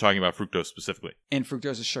 You're talking about fructose specifically. And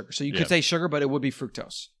fructose is sugar. So you could say sugar, but it would be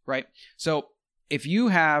fructose, right? So if you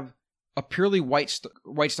have a purely white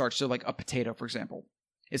starch, so like a potato, for example,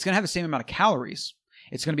 it's going to have the same amount of calories.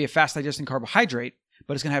 It's going to be a fast digesting carbohydrate,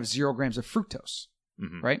 but it's going to have 0 grams of fructose,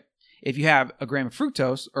 right? If you have a gram of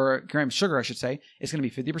fructose, or a gram of sugar, I should say, it's going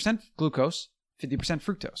to be 50% glucose, 50%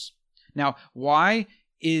 fructose. Now, why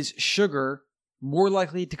is sugar more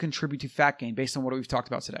likely to contribute to fat gain based on what we've talked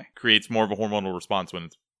about today? Creates more of a hormonal response when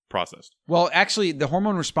it's processed. Well, actually, the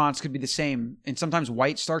hormone response could be the same, and sometimes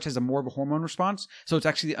white starch has a more of a hormone response. So it's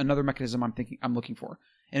actually another mechanism I'm looking for.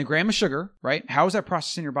 And a gram of sugar, right? How is that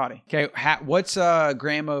processed in your body? Okay, what's a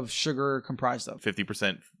gram of sugar comprised of?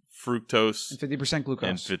 50% fructose and 50%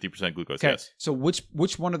 glucose. And 50% glucose. Okay. Yes. So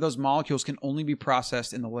which one of those molecules can only be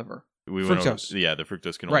processed in the liver? Fructose. The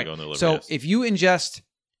fructose can only go in the liver. So yes. if you ingest,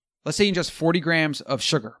 let's say you ingest 40 grams of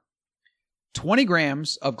sugar, 20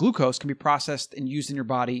 grams of glucose can be processed and used in your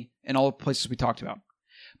body in all the places we talked about.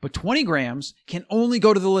 But 20 grams can only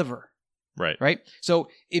go to the liver. Right? So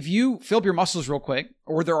if you fill up your muscles real quick,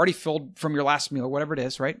 or they're already filled from your last meal or whatever it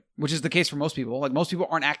is, right? Which is the case for most people. Like most people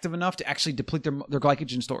aren't active enough to actually deplete their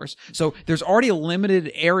glycogen stores. So there's already a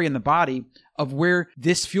limited area in the body of where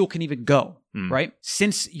this fuel can even go, right?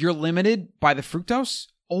 Since you're limited by the fructose,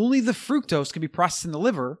 only the fructose can be processed in the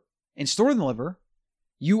liver and stored in the liver.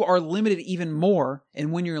 You are limited even more.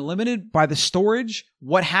 And when you're limited by the storage,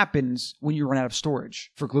 what happens when you run out of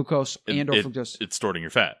storage for glucose or fructose? It's stored in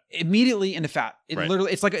your fat. Immediately into fat.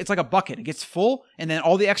 Literally, it's like a bucket. It gets full, and then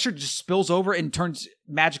all the extra just spills over and turns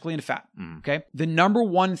magically into fat. Okay. The number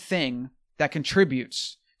one thing that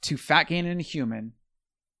contributes to fat gain in a human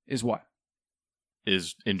is what?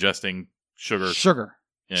 Is ingesting sugar. Sugar.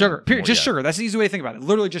 Period. Just sugar. That's the easy way to think about it.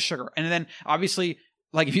 Literally just sugar. And then obviously,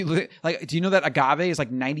 like if you look, like, do you know that agave is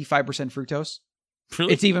like 95% fructose?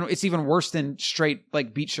 Really? It's even worse than straight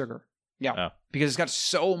like beet sugar. Yeah, because it's got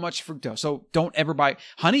so much fructose. So don't ever buy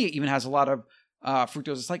honey. Even has a lot of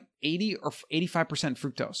fructose. It's like 80 or 85%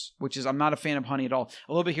 fructose, which is I'm not a fan of honey at all.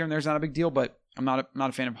 A little bit here and there is not a big deal, but I'm not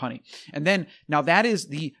a fan of honey. And then now those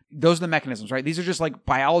are the mechanisms, right? These are just like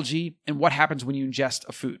biology and what happens when you ingest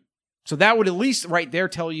a food. So that would at least right there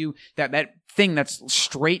tell you that thing that's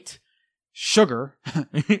straight sugar,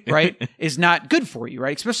 right, is not good for you,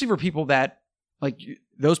 right? Especially for people that, like,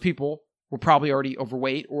 those people were probably already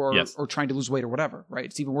overweight or trying to lose weight or whatever, right?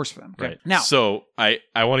 It's even worse for them. Okay? Right. Now, so I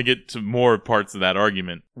want to get to more parts of that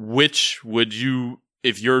argument. Which would you,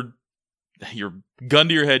 if you're gun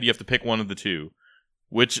to your head, you have to pick one of the two,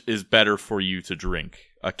 which is better for you to drink?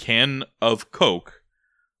 A can of Coke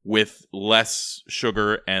with less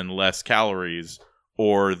sugar and less calories,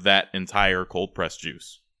 or that entire cold pressed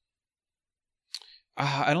juice?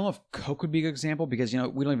 I don't know if Coke would be a good example because, we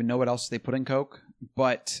don't even know what else they put in Coke.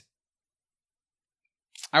 But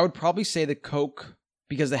I would probably say the Coke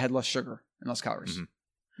because they had less sugar and less calories.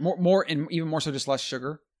 More and even more so just less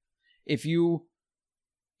sugar. That's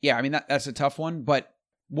a tough one. But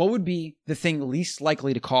what would be the thing least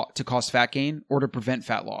likely to cause fat gain or to prevent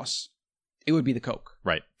fat loss? It would be the Coke.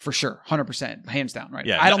 Right. For sure. 100%. Hands down, right?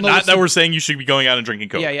 Yeah. I don't know. Not that we're saying you should be going out and drinking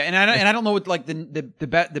Coke. Yeah. And I don't know what like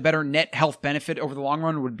the better net health benefit over the long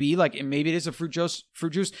run would be. Like, and maybe it is a fruit juice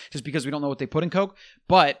just because we don't know what they put in Coke.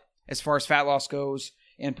 But as far as fat loss goes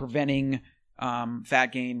and preventing fat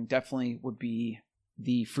gain, definitely would be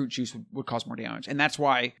the fruit juice would cause more damage. And that's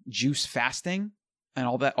why juice fasting and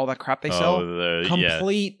all that crap they sell,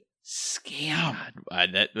 complete scam.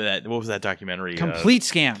 What was that documentary? Complete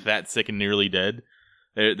scam. Fat, Sick, and Nearly Dead.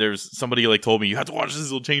 There's somebody like told me you have to watch this,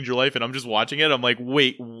 it'll change your life, and I'm just watching it. I'm like,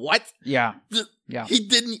 wait, what? Yeah. He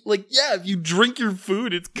didn't if you drink your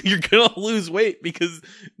food, you're gonna lose weight because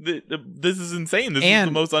this is insane. This is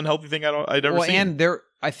the most unhealthy thing I'd ever seen. And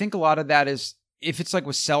I think a lot of that is if it's like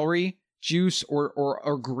with celery juice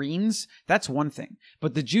or greens, that's one thing.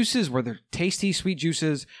 But the juices where they're tasty, sweet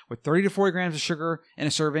juices with 30 to 40 grams of sugar in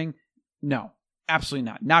a serving, no,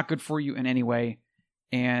 absolutely not. Not good for you in any way.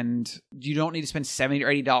 And you don't need to spend $70 or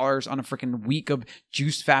 $80 on a freaking week of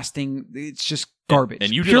juice fasting. It's just garbage.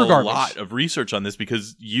 And you did a lot of research on this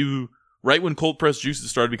because right when cold pressed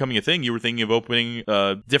juices started becoming a thing, you were thinking of opening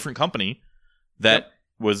a different company that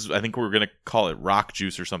was, I think we were going to call it Rock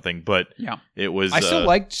Juice or something, but it was. I still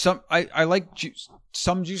like some. I like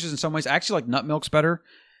some juices in some ways. I actually like nut milks better,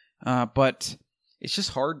 but it's just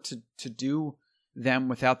hard to do them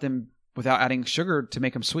without adding sugar to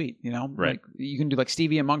make them sweet. Right? Like, you can do like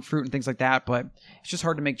stevia and monk fruit and things like that, but it's just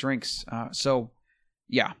hard to make drinks. So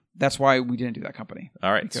yeah, that's why we didn't do that company.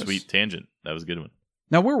 All right, sweet tangent. That was a good one.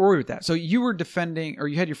 Now, where were we with that? So you were defending, or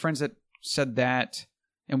you had your friends that said that,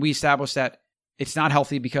 and we established that it's not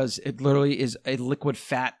healthy because it literally is a liquid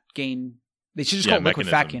fat gain They should just call it liquid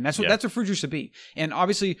fat mechanism. gain. That's what fruit juice should be. And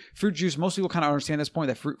obviously, fruit juice, most people kind of understand this point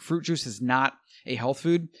that fruit juice is not a health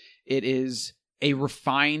food. It is a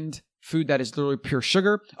refined food that is literally pure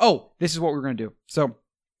sugar. Oh, this is what we're going to do. So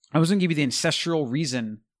I was going to give you the ancestral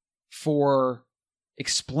reason for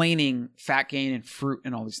explaining fat gain and fruit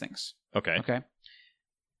and all these things. Okay.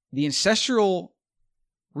 The ancestral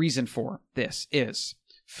reason for this is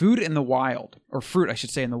food in the wild, or fruit, I should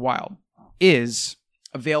say, in the wild, is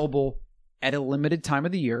available at a limited time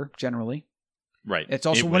of the year, generally. Right. It's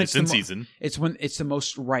also when it's in season. It's when it's the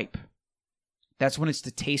most ripe. That's when it's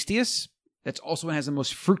the tastiest. That's also when it has the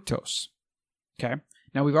most fructose. Okay.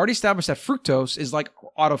 Now, we've already established that fructose is like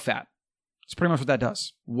auto fat. It's pretty much what that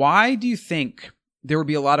does. Why do you think there would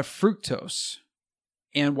be a lot of fructose?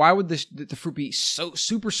 And why would the fruit be so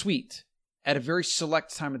super sweet at a very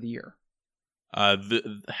select time of the year? I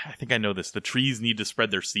think I know this. The trees need to spread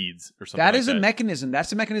their seeds or something. That is a mechanism.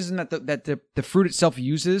 That's a mechanism that the fruit itself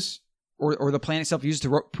uses, or the plant itself uses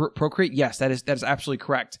to procreate. Yes, that is absolutely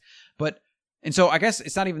correct. And so I guess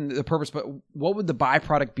it's not even the purpose, but what would the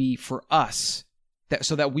byproduct be for us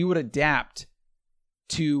so that we would adapt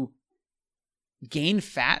to gain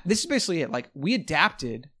fat? This is basically it. Like, we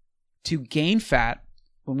adapted to gain fat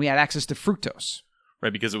when we had access to fructose.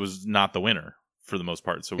 Right, because it was not the winter for the most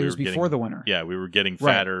part. So it was before the winter. Yeah, we were getting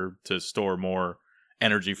fatter to store more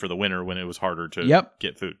energy for the winter when it was harder to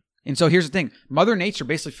get food. And so here's the thing. Mother Nature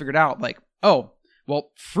basically figured out, like, oh,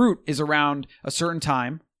 well, fruit is around a certain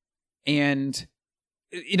time. And,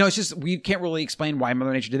 it's just, we can't really explain why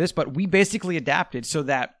Mother Nature did this, but we basically adapted so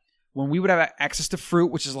that when we would have access to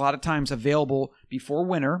fruit, which is a lot of times available before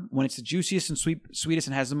winter, when it's the juiciest and sweetest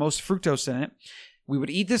and has the most fructose in it, we would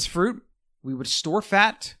eat this fruit, we would store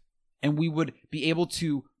fat, and we would be able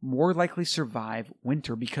to more likely survive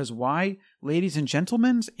winter. Because why, ladies and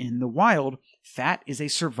gentlemen, in the wild, fat is a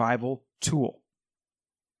survival tool.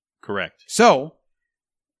 Correct. So,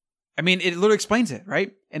 I mean, it literally explains it,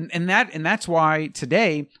 right? And that's why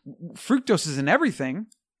today fructose is in everything.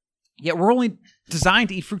 Yet we're only designed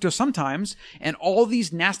to eat fructose sometimes, and all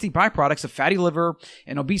these nasty byproducts of fatty liver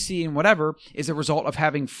and obesity and whatever is a result of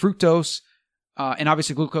having fructose and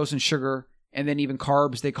obviously glucose and sugar, and then even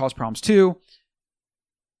carbs. They cause problems too,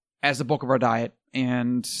 as the bulk of our diet.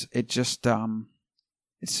 And it just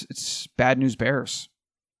it's bad news bears.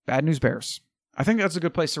 Bad news bears. I think that's a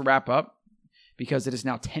good place to wrap up, because it is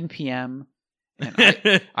now 10 p.m.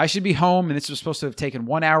 and I should be home, and this was supposed to have taken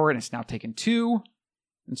 1 hour, and it's now taken 2.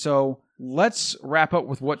 And so let's wrap up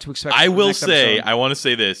with what to expect. I will say, I want to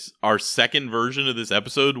say this. Our second version of this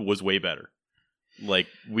episode was way better. Like,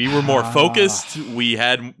 we were more focused. We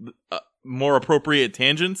had more appropriate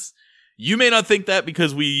tangents. You may not think that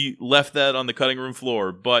because we left that on the cutting room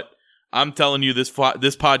floor, but I'm telling you, this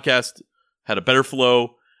podcast had a better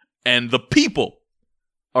flow, and the people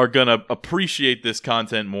are going to appreciate this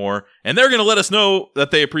content more, and they're going to let us know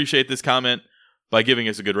that they appreciate this comment by giving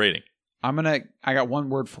us a good rating. I got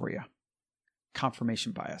one word for you.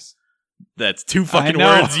 Confirmation bias. That's 2 fucking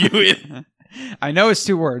words. I know it's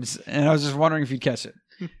 2 words, and I was just wondering if you'd catch it.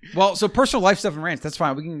 Well, so personal life stuff and rants, that's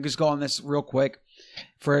fine. We can just go on this real quick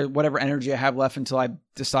for whatever energy I have left until I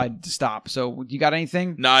decide to stop. So, you got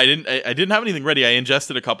anything? No, I didn't have anything ready. I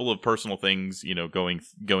ingested a couple of personal things, going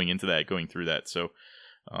through that. So,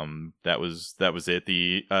 that was it.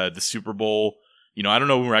 The Super Bowl, I don't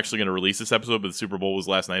know when we're actually going to release this episode, but the Super Bowl was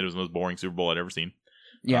last night. It was the most boring Super Bowl I'd ever seen.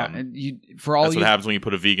 Yeah, and that's what happens when you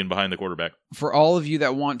put a vegan behind the quarterback. For all of you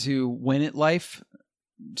that want to win at life,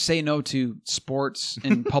 say no to sports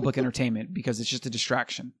and public entertainment, because it's just a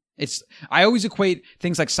distraction. I always equate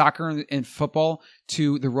things like soccer and football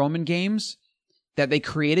to the Roman games that they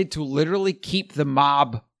created to literally keep the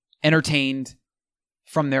mob entertained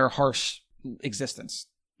from their harsh existence.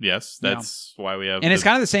 Yes, that's why we have... And it's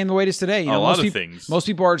kind of the same the way it is today. A lot of things. Most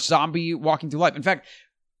people are zombie walking through life. In fact,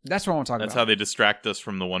 that's what I want to talk about. That's how they distract us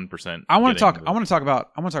from the 1%. I want to talk about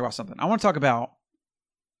something. I want to talk about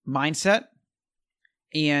mindset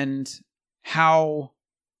and how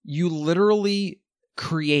you literally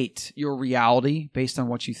create your reality based on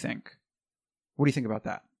what you think. What do you think about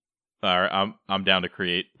that? All right, I'm down to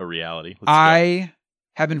create a reality. I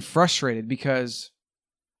have been frustrated because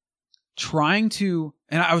and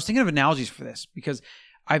I was thinking of analogies for this, because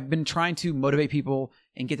I've been trying to motivate people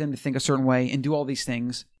and get them to think a certain way and do all these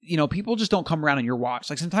things. People just don't come around on your watch.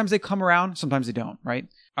 Like, sometimes they come around, sometimes they don't, right?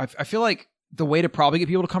 I feel like the way to probably get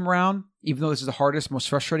people to come around, even though this is the hardest, most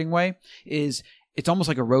frustrating way, is it's almost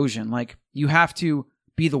like erosion. Like, you have to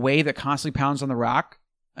be the wave that constantly pounds on the rock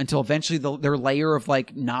until eventually their layer of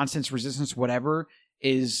like nonsense, resistance, whatever,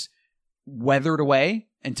 is weathered away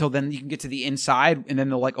until then you can get to the inside and then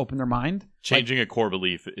they'll like open their mind. Changing a core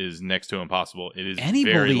belief is next to impossible. It is Any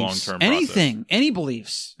very beliefs, long-term anything, process. any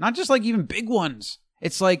beliefs, not just like even big ones.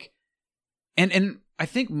 It's like, and I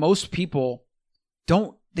think most people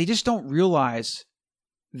they just don't realize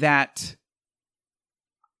that,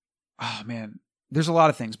 oh man, there's a lot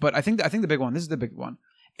of things, but I think the big one, this is the big one.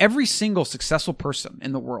 Every single successful person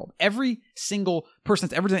in the world, every single person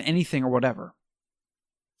that's ever done anything or whatever,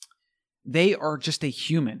 they are just a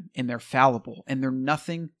human and they're fallible and they're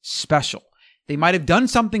nothing special. They might have done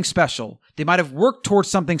something special. They might have worked towards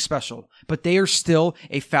something special, but they are still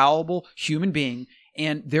a fallible human being.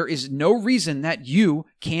 And there is no reason that you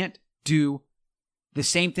can't do the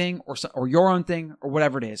same thing or your own thing or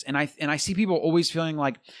whatever it is. And I see people always feeling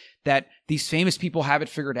like that these famous people have it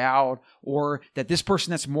figured out, or that this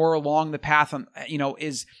person that's more along the path on,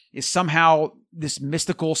 is somehow this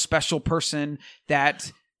mystical special person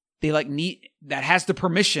that they like need, that has the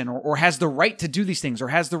permission or has the right to do these things or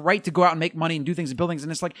has the right to go out and make money and do things and build things.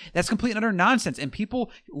 And it's like, that's complete and utter nonsense. And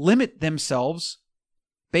people limit themselves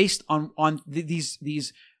based on these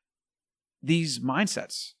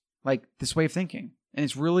mindsets, like this way of thinking. And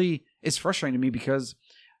it's frustrating to me because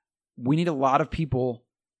we need a lot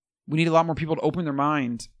more people to open their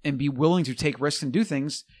mind and be willing to take risks and do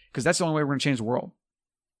things, because that's the only way we're going to change the world.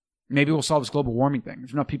 Maybe we'll solve this global warming thing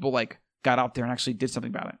if enough people like got out there and actually did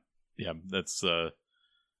something about it. Yeah, that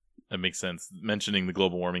makes sense. Mentioning the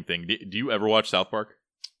global warming thing, do you ever watch South Park?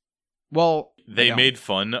 Well, they made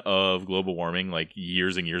fun of global warming like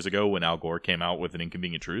years and years ago when Al Gore came out with An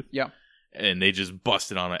Inconvenient Truth. Yeah. And they just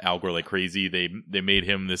busted on Al Gore like crazy. They made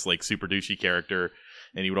him this like super douchey character,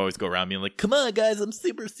 and he would always go around being like, "Come on, guys, I'm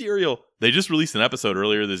super serial." They just released an episode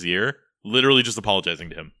earlier this year, literally just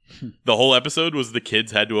apologizing to him. The whole episode was the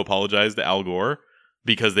kids had to apologize to Al Gore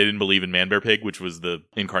because they didn't believe in Man Bear Pig, which was the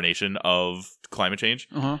incarnation of climate change.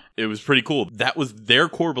 Uh-huh. It was pretty cool. That was their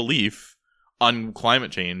core belief on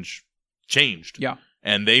climate change changed. Yeah.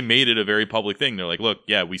 And they made it a very public thing. They're like, look,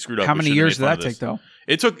 yeah, we screwed up. How many years did that take, though?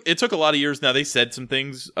 It took a lot of years. Now, they said some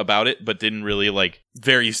things about it, but didn't really like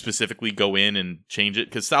very specifically go in and change it.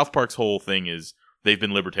 Because South Park's whole thing is they've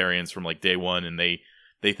been libertarians from like day one, and they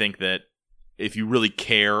think that if you really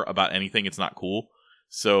care about anything, it's not cool.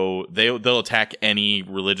 So they'll attack any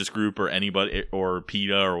religious group or anybody or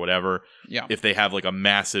PETA or whatever, if they have like a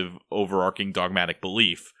massive overarching dogmatic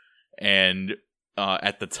belief. And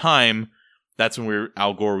at the time, that's when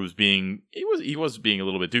Al Gore was being he was being a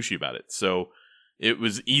little bit douchey about it. So it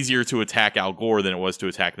was easier to attack Al Gore than it was to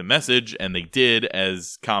attack the message, and they did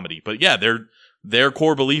as comedy. But yeah, their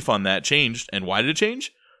core belief on that changed. And why did it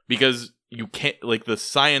change? Because you can't, like, the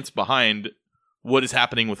science behind what is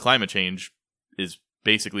happening with climate change is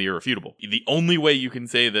basically irrefutable. The only way you can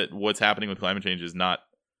say that what's happening with climate change is not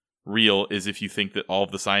real is if you think that all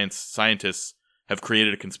of the scientists have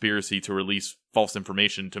created a conspiracy to release false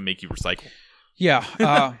information to make you recycle.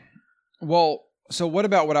 Yeah. Well, so what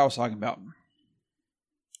about what I was talking about?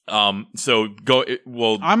 So go.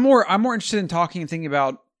 Well, I'm more interested in talking and thinking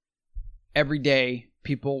about everyday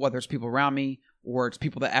people, whether it's people around me or it's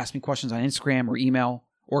people that ask me questions on Instagram or email,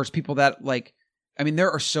 or it's people that like. I mean,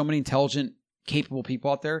 there are so many intelligent, capable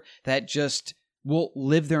people out there that just will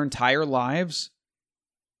live their entire lives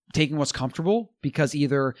taking what's comfortable because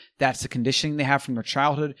either that's the conditioning they have from their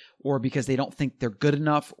childhood or because they don't think they're good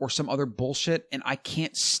enough or some other bullshit. And I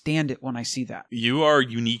can't stand it when I see that. You are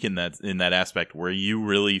unique in that aspect where you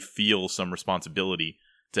really feel some responsibility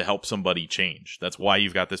to help somebody change. That's why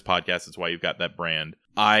you've got this podcast. That's why you've got that brand.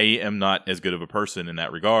 I am not as good of a person in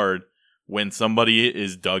that regard when somebody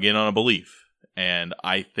is dug in on a belief. And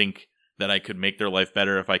I think that I could make their life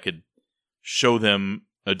better if I could show them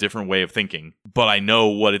a different way of thinking. But I know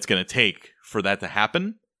what it's going to take for that to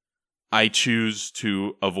happen. I choose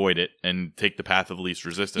to avoid it and take the path of least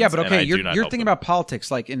resistance. Yeah, but okay, you're thinking about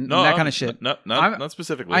politics, like in that kind of shit. Not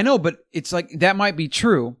specifically. I know, but it's like that might be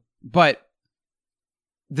true. But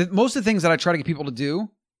most of the things that I try to get people to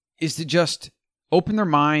do is to just open their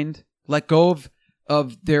mind, let go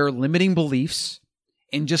of their limiting beliefs,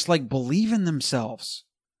 and just like believe in themselves,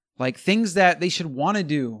 like things that they should want to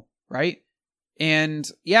do, right? And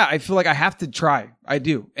yeah, I feel like I have to try. I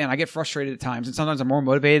do. And I get frustrated at times. And sometimes I'm more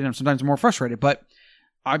motivated and sometimes I'm more frustrated. But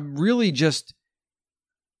I'm really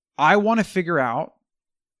I want to figure out,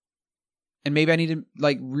 and maybe I need to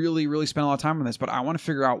like really, really spend a lot of time on this, but I want to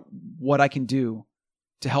figure out what I can do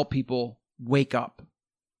to help people wake up.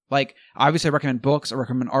 Like, obviously I recommend books, I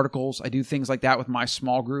recommend articles, I do things like that with my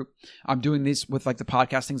small group. I'm doing this with like the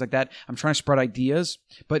podcast, things like that. I'm trying to spread ideas,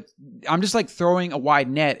 but I'm just like throwing a wide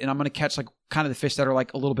net and I'm going to catch like kind of the fish that are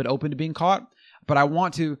like a little bit open to being caught. But I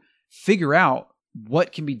want to figure out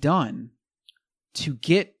what can be done to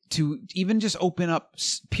get to even just open up,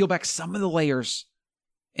 peel back some of the layers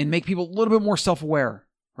and make people a little bit more self-aware,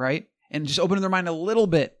 right? And just open their mind a little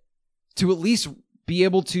bit to at least be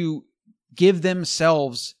able to give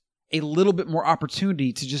themselves a little bit more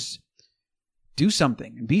opportunity to just do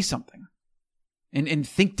something and be something and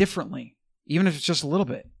think differently, even if it's just a little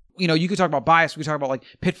bit. You know, you could talk about bias. We talk about like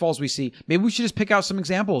pitfalls we see. Maybe we should just pick out some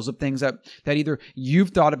examples of things that either you've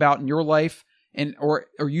thought about in your life and or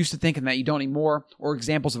used to think and that you don't anymore, or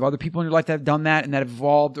examples of other people in your life that have done that and that have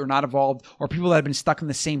evolved or not evolved, or people that have been stuck in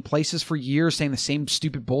the same places for years saying the same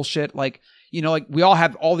stupid bullshit. Like, you know, like we all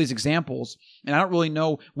have all these examples, and I don't really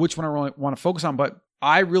know which one I really want to focus on, but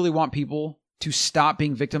I really want people to stop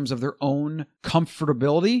being victims of their own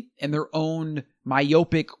comfortability and their own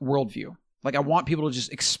myopic worldview. Like, I want people to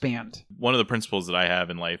just expand. One of the principles that I have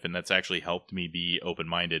in life, and that's actually helped me be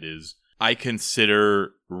open-minded, is I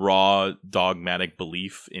consider raw dogmatic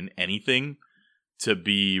belief in anything to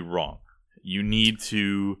be wrong. You need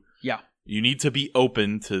to be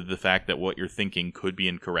open to the fact that what you're thinking could be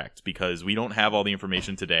incorrect, because we don't have all the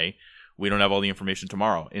information today. We don't have all the information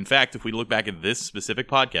tomorrow. In fact, if we look back at this specific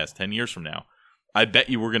podcast 10 years from now, I bet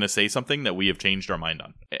you we're going to say something that we have changed our mind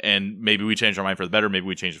on. And maybe we changed our mind for the better, maybe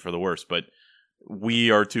we changed it for the worse. But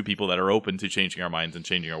we are two people that are open to changing our minds and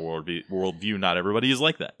changing our worldview. Not everybody is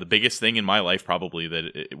like that. The biggest thing in my life probably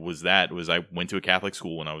was I went to a Catholic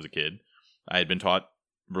school when I was a kid. I had been taught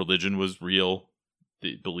religion was real,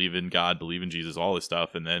 believe in God, believe in Jesus, all this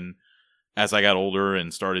stuff. And then as I got older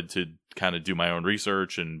and started to kind of do my own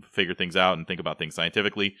research and figure things out and think about things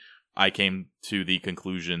scientifically, I came to the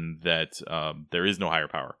conclusion that there is no higher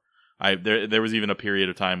power. There was even a period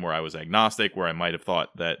of time where I was agnostic, where I might have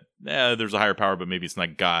thought that there's a higher power, but maybe it's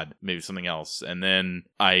not God, maybe it's something else. And then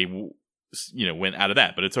I went out of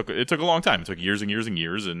that. But it took a long time. It took years and years and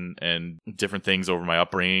years and different things over my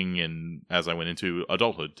upbringing and as I went into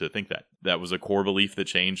adulthood to think that was a core belief that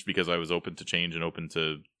changed because I was open to change and open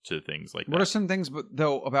to things like that. What are some things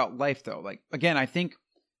though about life though? Like, again, I think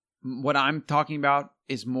what I'm talking about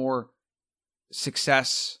is more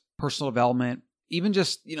success, personal development, even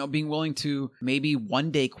just, being willing to maybe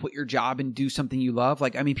one day quit your job and do something you love.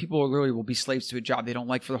 Like, I mean, people literally will be slaves to a job they don't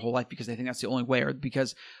like for their whole life because they think that's the only way,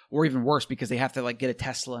 or even worse, because they have to like get a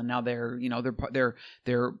Tesla and now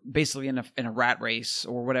they're basically in a rat race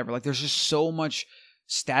or whatever. Like, there's just so much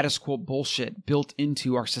status quo bullshit built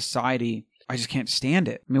into our society. I just can't stand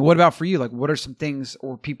it. I mean, what about for you? Like, what are some things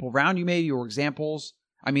or people around you maybe, or examples?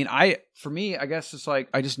 I mean, for me, I guess it's like,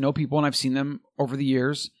 I just know people and I've seen them over the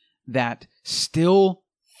years that still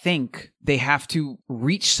think they have to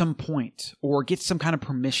reach some point or get some kind of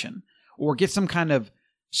permission or get some kind of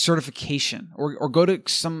certification or go to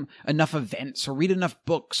enough events or read enough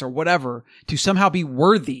books or whatever to somehow be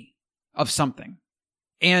worthy of something.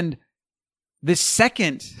 And the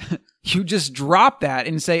second you just drop that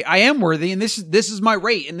and say, I am worthy and this is my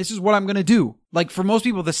rate and this is what I'm going to do. Like, for most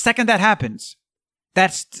people, the second that happens,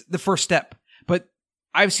 that's the first step. But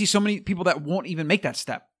I see so many people that won't even make that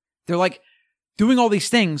step. They're like doing all these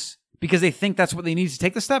things because they think that's what they need to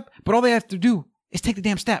take the step. But all they have to do is take the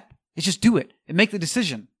damn step. It's just do it and make the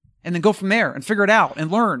decision and then go from there and figure it out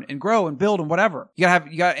and learn and grow and build and whatever. You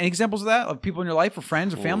got any examples of that, of people in your life or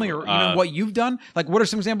friends or family or even what you've done? Like, what are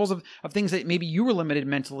some examples of things that maybe you were limited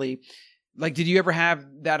mentally? Like, did you ever have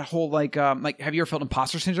that whole have you ever felt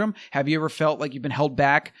imposter syndrome? Have you ever felt like you've been held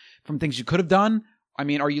back from things you could have done? I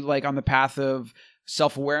mean, are you like on the path of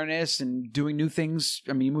self-awareness and doing new things?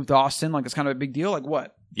 I mean, you moved to Austin, like it's kind of a big deal. Like,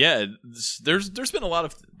 what? Yeah, there's been a lot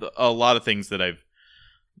of things that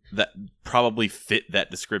probably fit that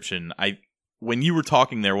description. When you were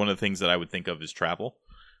talking there, one of the things that I would think of is travel,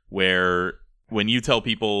 where when you tell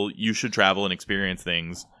people you should travel and experience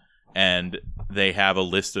things, and they have a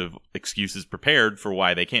list of excuses prepared for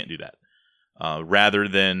why they can't do that. Rather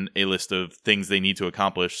than a list of things they need to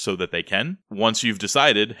accomplish so that they can. Once you've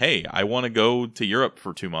decided, hey, I want to go to Europe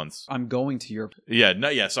for 2 months. I'm going to Europe.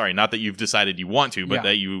 Sorry. Not that you've decided you want to, but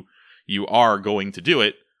that you are going to do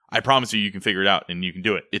it. I promise you can figure it out and you can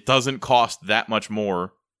do it. It doesn't cost that much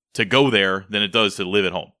more to go there than it does to live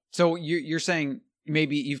at home. So you're saying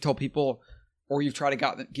maybe you've told people, or you've tried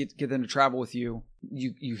to get them to travel with you.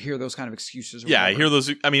 You hear those kind of excuses. Yeah, I hear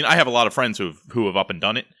those. I mean, I have a lot of friends who have up and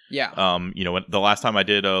done it. Yeah. The last time I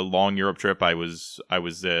did a long Europe trip, I was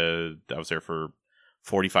there for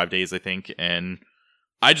 45 days, I think, and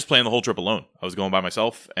I just planned the whole trip alone. I was going by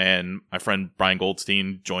myself, and my friend Brian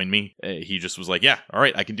Goldstein joined me. He just was like, "Yeah, all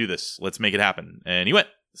right, I can do this. Let's make it happen." And he went.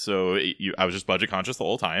 So I was just budget conscious the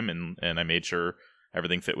whole time, and I made sure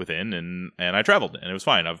everything fit within, and I traveled, and it was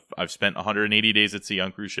fine. I've spent 180 days at sea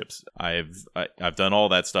on cruise ships. I've done all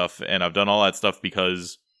that stuff, and I've done all that stuff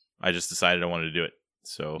because I just decided I wanted to do it.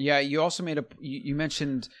 So yeah, you also you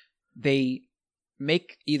mentioned they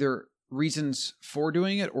make either reasons for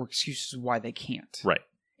doing it or excuses why they can't. Right.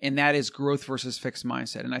 And that is growth versus fixed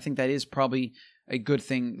mindset. And I think that is probably a good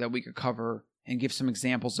thing that we could cover and give some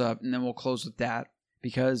examples of, and then we'll close with that,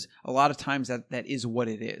 because a lot of times that is what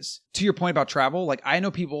it is. To your point about travel, like I know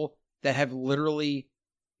people that have literally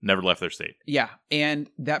never left their state. Yeah, and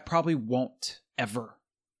that probably won't ever.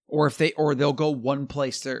 Or they'll go one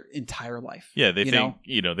place their entire life. Yeah,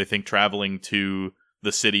 they think traveling to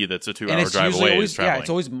the city that's a 2-hour drive away always, is traveling. Yeah, it's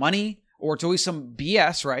always money, or it's always some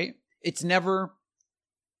BS, right? It's never,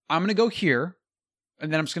 I'm going to go here,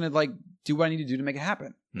 and then I'm just going to like do what I need to do to make it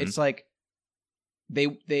happen. Mm-hmm. It's like,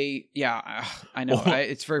 I know.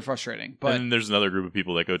 It's very frustrating. But and then there's another group of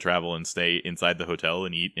people that go travel and stay inside the hotel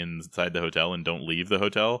and eat inside the hotel and don't leave the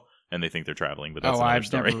hotel, and they think they're traveling, but that's another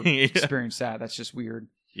story. I've never experienced that. That's just weird.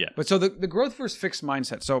 Yeah. But so the growth versus fixed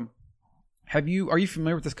mindset. So are you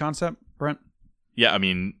familiar with this concept, Brent? Yeah, I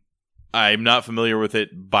mean, I'm not familiar with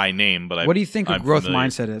it by name, but what do you think a growth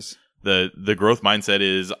mindset is? The growth mindset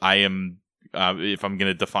is I am, if I'm going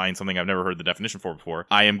to define something I've never heard the definition for before,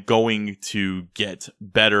 I am going to get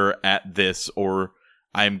better at this, or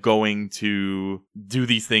I'm going to do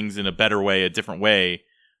these things in a better way, a different way,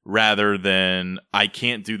 rather than I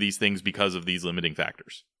can't do these things because of these limiting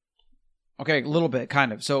factors. Okay, a little bit,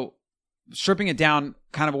 kind of. So stripping it down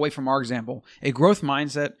kind of away from our example, a growth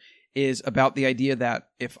mindset is about the idea that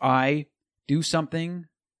if I do something,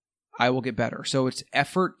 I will get better. So it's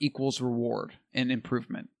effort equals reward and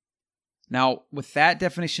improvement. Now, with that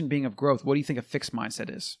definition being of growth, what do you think a fixed mindset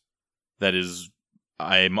is? That is,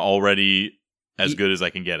 I'm already as good as I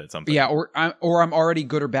can get at something. Yeah, or I'm already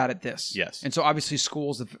good or bad at this. Yes. And so obviously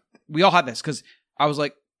schools, we all had this because I was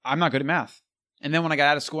like, I'm not good at math. And then when I got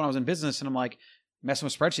out of school and I was in business and I'm like messing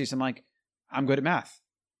with spreadsheets, I'm like, I'm good at math.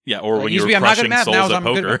 Yeah, or like, when you were crushing souls at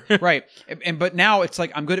poker. Right. But now it's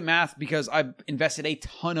like I'm good at math because I've invested a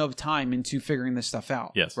ton of time into figuring this stuff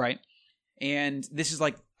out. Yes. Right. And this is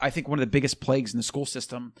like, I think, one of the biggest plagues in the school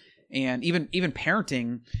system, and even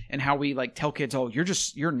parenting, and how we like tell kids, oh,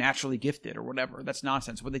 you're naturally gifted or whatever. That's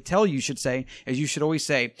nonsense. What they tell you should say is you should always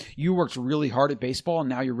say, you worked really hard at baseball and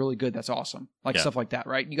now you're really good. That's awesome. Like stuff like that,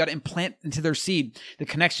 right? You got to implant into their seed the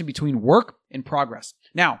connection between work and progress.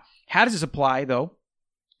 Now, how does this apply though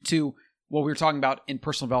to what we were talking about in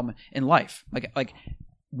personal development in life? Like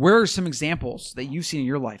where are some examples that you've seen in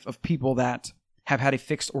your life of people that have had a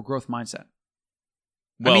fixed or growth mindset?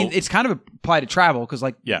 Well, I mean, it's kind of applied to travel because,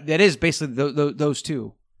 that is basically those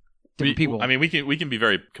two different people. I mean, we can be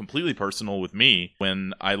very completely personal with me.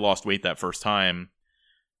 When I lost weight that first time,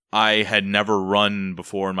 I had never run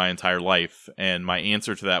before in my entire life, and my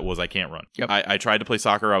answer to that was I can't run. Yep. I tried to play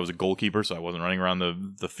soccer. I was a goalkeeper, so I wasn't running around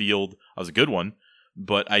the field. I was a good one,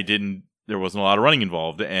 but there wasn't a lot of running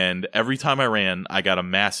involved, and every time I ran, I got a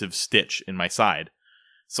massive stitch in my side.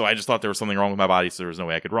 So I just thought there was something wrong with my body, so there was no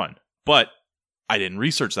way I could run. But I didn't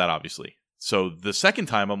research that, obviously. So the second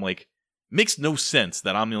time, I'm like, makes no sense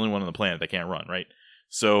that I'm the only one on the planet that can't run, right?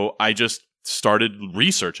 So I just started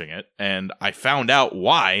researching it, and I found out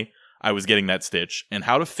why I was getting that stitch and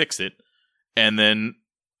how to fix it. And then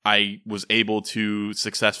I was able to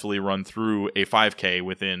successfully run through a 5K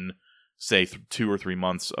within, say, 2 or 3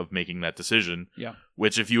 months of making that decision. Yeah.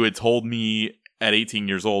 Which, if you had told me at 18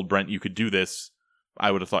 years old, Brent, you could do this,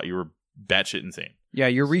 I would have thought you were batshit insane. Yeah,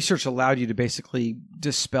 your research allowed you to basically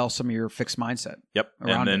dispel some of your fixed mindset. Yep.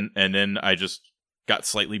 And then I just got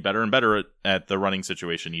slightly better and better at the running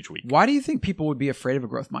situation each week. Why do you think people would be afraid of a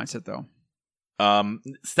growth mindset, though?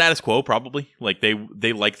 Status quo, probably. Like they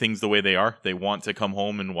like things the way they are. They want to come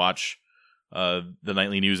home and watch the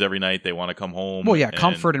nightly news every night. They want to come home. Well, yeah,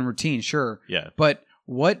 comfort and routine, sure. Yeah. But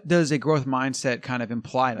what does a growth mindset kind of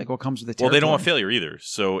imply? Like, what comes with the territory? Well, they don't want failure either.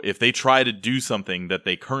 So if they try to do something that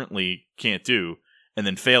they currently can't do and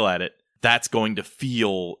then fail at it, that's going to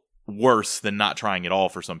feel worse than not trying at all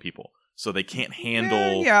for some people. So they can't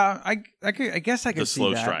handle. I guess I could see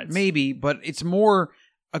slow that. strides. Maybe, but it's more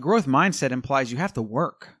a growth mindset implies you have to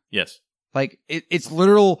work. Yes. Like it's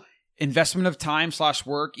literal investment of time /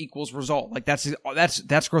 work equals result. Like that's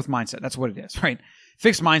growth mindset. That's what it is, right?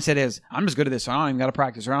 Fixed mindset is I'm just good at this, so I don't even got to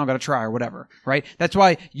practice, or I don't got to try, or whatever, right? That's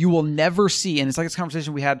why you will never see, and it's like this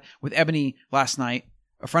conversation we had with Ebony last night,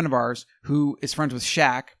 a friend of ours who is friends with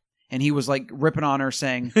Shaq, and he was like ripping on her,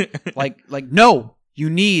 saying like no, you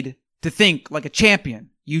need to think like a champion.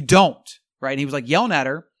 You don't, right? And he was like yelling at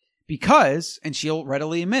her because, and she'll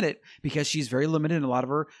readily admit it, because she's very limited in a lot of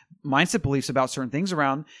her mindset beliefs about certain things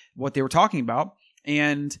around what they were talking about.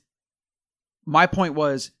 And my point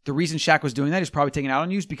was, the reason Shaq was doing that, he's probably taking it out on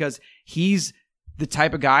you, is because he's the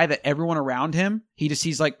type of guy that everyone around him, he just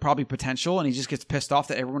sees like probably potential, and he just gets pissed off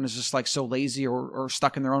that everyone is just like so lazy or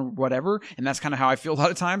stuck in their own whatever. And that's kind of how I feel a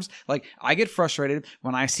lot of times. Like, I get frustrated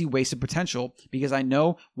when I see wasted potential, because I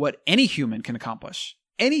know what any human can accomplish.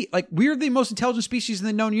 We're the most intelligent species in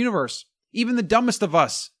the known universe, even the dumbest of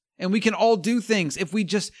us. And we can all do things if we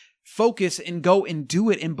just focus and go and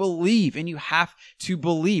do it and believe. And you have to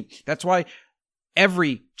believe. That's why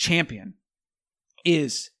every champion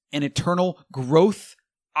is an eternal growth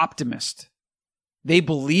optimist. They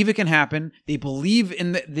believe it can happen. They believe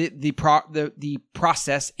in the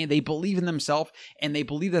process, and they believe in themselves, and they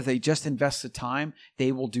believe that if they just invest the time,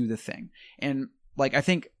 they will do the thing. And like, I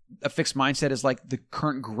think a fixed mindset is like the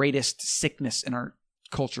current greatest sickness in our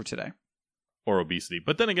culture today. Or obesity.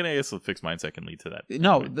 But then again, I guess the fixed mindset can lead to that.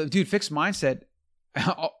 No, dude, fixed mindset.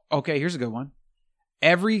 Okay, here's a good one.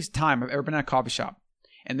 Every time I've ever been at a coffee shop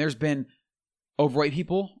and there's been overweight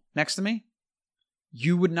people next to me,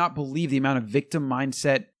 you would not believe the amount of victim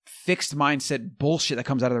mindset, fixed mindset bullshit that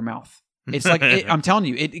comes out of their mouth. It's like, I'm telling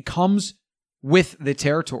you, it comes with the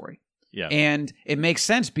territory. Yeah. And it makes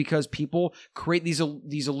sense, because people create these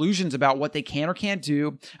illusions about what they can or can't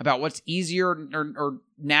do, about what's easier or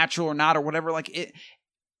natural or not, or whatever. Like, it,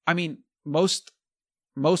 I mean, most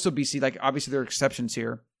obesity, like obviously there are exceptions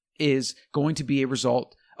here, is going to be a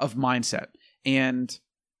result of mindset. And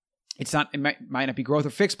it might not be growth or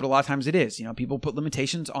fixed, but a lot of times it is. You know, people put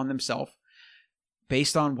limitations on themselves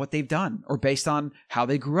based on what they've done, or based on how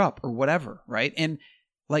they grew up, or whatever, right? And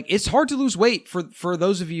like, it's hard to lose weight for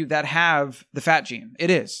those of you that have the fat gene. It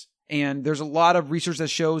is. And there's a lot of research that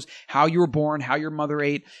shows how you were born, how your mother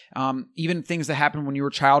ate, even things that happened when you were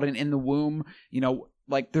a child and in the womb. You know,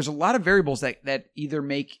 like, there's a lot of variables that either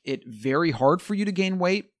make it very hard for you to gain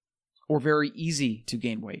weight or very easy to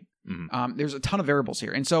gain weight. Mm-hmm. There's a ton of variables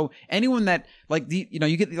here. And so anyone that like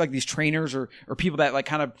you get like these trainers or people that like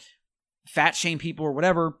kind of fat shame people or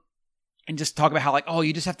whatever, and just talk about how like, oh,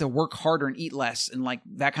 you just have to work harder and eat less and like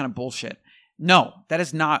that kind of bullshit. No,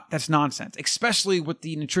 that's nonsense, especially with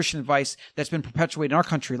the nutrition advice that's been perpetuated in our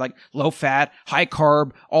country, like low fat, high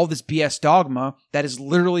carb, all this BS dogma that has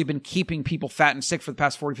literally been keeping people fat and sick for the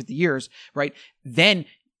past 40, 50 years, right? Then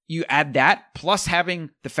you add that plus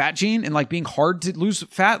having the fat gene and like being hard to lose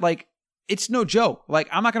fat, like, it's no joke. Like,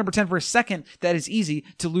 I'm not going to pretend for a second that it's easy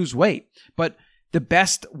to lose weight, but the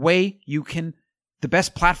best way the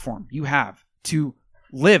best platform you have to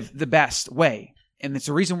live the best way, and it's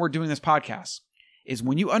the reason we're doing this podcast, is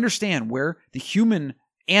when you understand where the human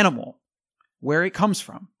animal, where it comes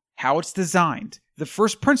from, how it's designed, the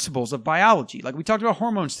first principles of biology. Like we talked about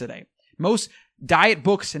hormones today. Most diet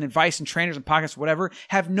books and advice and trainers and podcasts, whatever,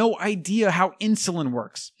 have no idea how insulin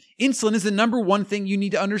works. Insulin is the number one thing you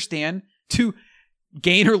need to understand to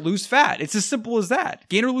gain or lose fat. It's as simple as that.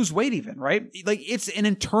 Gain or lose weight even, right? Like, it's an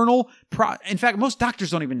internal in fact, most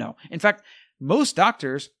doctors don't even know. In fact, most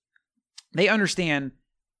doctors, they understand,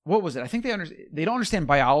 what was it? I think they don't understand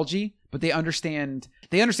biology, but they understand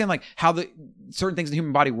like how the certain things in the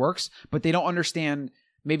human body works, but they don't understand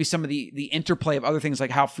maybe some of the interplay of other things,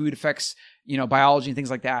 like how food affects, you know, biology and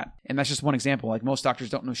things like that. And that's just one example. Like, most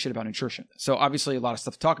doctors don't know shit about nutrition. So obviously a lot of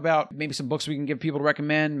stuff to talk about. Maybe some books we can give people to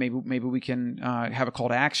recommend. Maybe we can have a call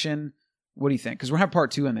to action. What do you think? Because we're going to have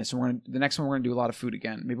part 2 in this, and the next one we're going to do a lot of food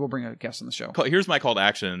again. Maybe we'll bring a guest on the show. Here's my call to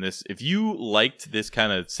action in this. If you liked this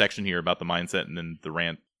kind of section here about the mindset and then the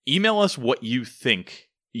rant, email us what you think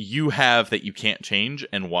you have that you can't change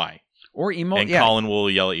and why. Or email, and Colin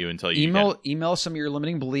will yell at you until you email some of your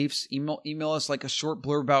limiting beliefs. Email us like a short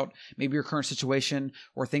blurb about maybe your current situation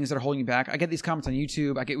or things that are holding you back. I get these comments on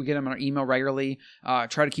YouTube. We get them on our email regularly.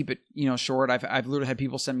 Try to keep it, you know, short. I've literally had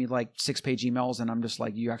people send me like 6-page emails, and I'm just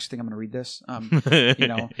like, you actually think I'm going to read this? You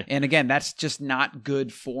know. And again, that's just not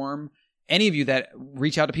good form. Any of you that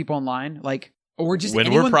reach out to people online, like, or just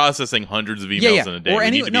when we're processing hundreds of emails in a day, we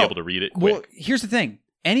need to be able to read it quick. Well, here's the thing.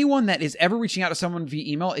 Anyone that is ever reaching out to someone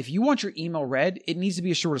via email, if you want your email read, it needs to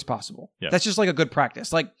be as short as possible. Yeah. That's just like a good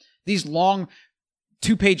practice. Like these long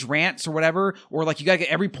 2-page rants or whatever, or like you got to get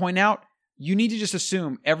every point out, you need to just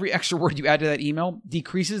assume every extra word you add to that email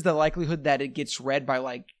decreases the likelihood that it gets read by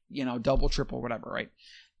like, you know, double, triple, whatever, right?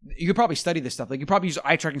 You could probably study this stuff. Like you probably use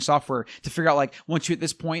eye tracking software to figure out like, once you hit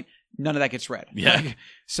this point, none of that gets read. Yeah.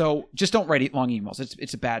 So just don't write long emails.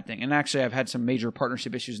 It's a bad thing. And actually, I've had some major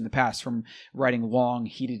partnership issues in the past from writing long,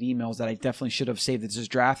 heated emails that I definitely should have saved as a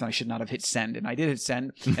draft, and I should not have hit send. And I did hit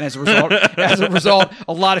send, and as a result,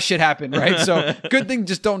 a lot of shit happened. Right. So good thing,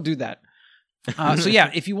 just don't do that. So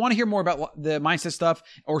yeah, if you want to hear more about the mindset stuff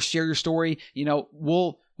or share your story,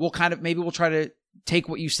 we'll try to take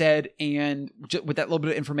what you said, and with that little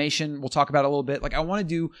bit of information, we'll talk about it a little bit. Like, I want to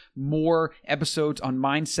do more episodes on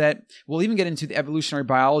mindset. We'll even get into the evolutionary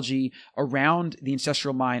biology around the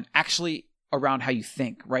ancestral mind, actually around how you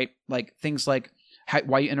think, right? Like things like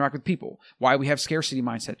why you interact with people, why we have scarcity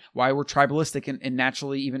mindset, why we're tribalistic and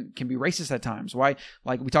naturally even can be racist at times. Why,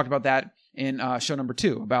 like we talked about that in show number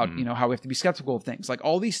 2 about, how we have to be skeptical of things. Like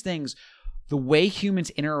all these things, the way humans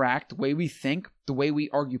interact, the way we think, the way we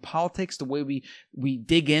argue politics, the way we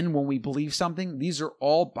dig in when we believe something, these are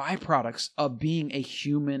all byproducts of being a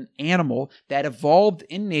human animal that evolved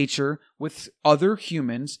in nature with other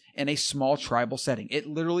humans in a small tribal setting. It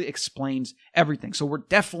literally explains everything. So we're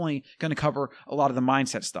definitely going to cover a lot of the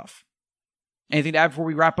mindset stuff. Anything to add before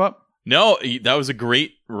we wrap up? No, that was a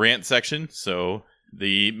great rant section. So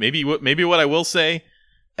maybe what I will say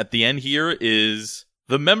at the end here is,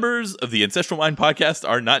 the members of the Ancestral Mind podcast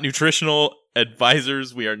are not nutritional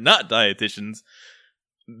advisors. We are not dietitians.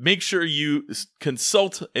 Make sure you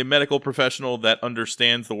consult a medical professional that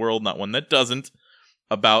understands the world, not one that doesn't,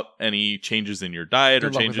 about any changes in your diet or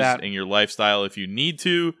changes in your lifestyle if you need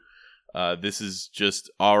to. This is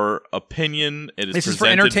just our opinion. This is for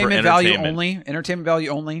entertainment value only. Entertainment value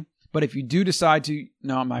only. But if you do decide to...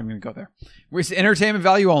 No, I'm not even going to go there. It's entertainment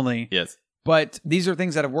value only. Yes. But these are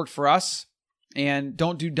things that have worked for us. And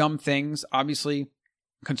don't do dumb things. Obviously,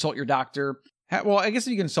 consult your doctor. Well, I guess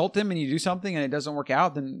if you consult him and you do something and it doesn't work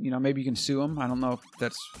out, then maybe you can sue him. I don't know if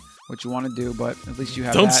that's what you want to do, but at least you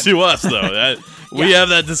have. Don't sue us though. We have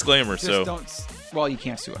that disclaimer. Just so don't. Well, you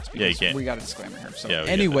can't sue us. Yeah, you can't. We got a disclaimer here. So, yeah,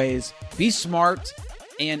 anyways, be smart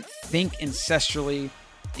and think ancestrally.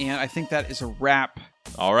 And I think that is a wrap.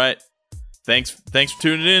 All right. Thanks for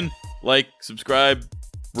tuning in. Like, subscribe,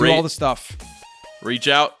 do all the stuff. Reach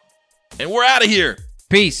out. And we're out of here.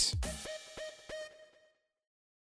 Peace.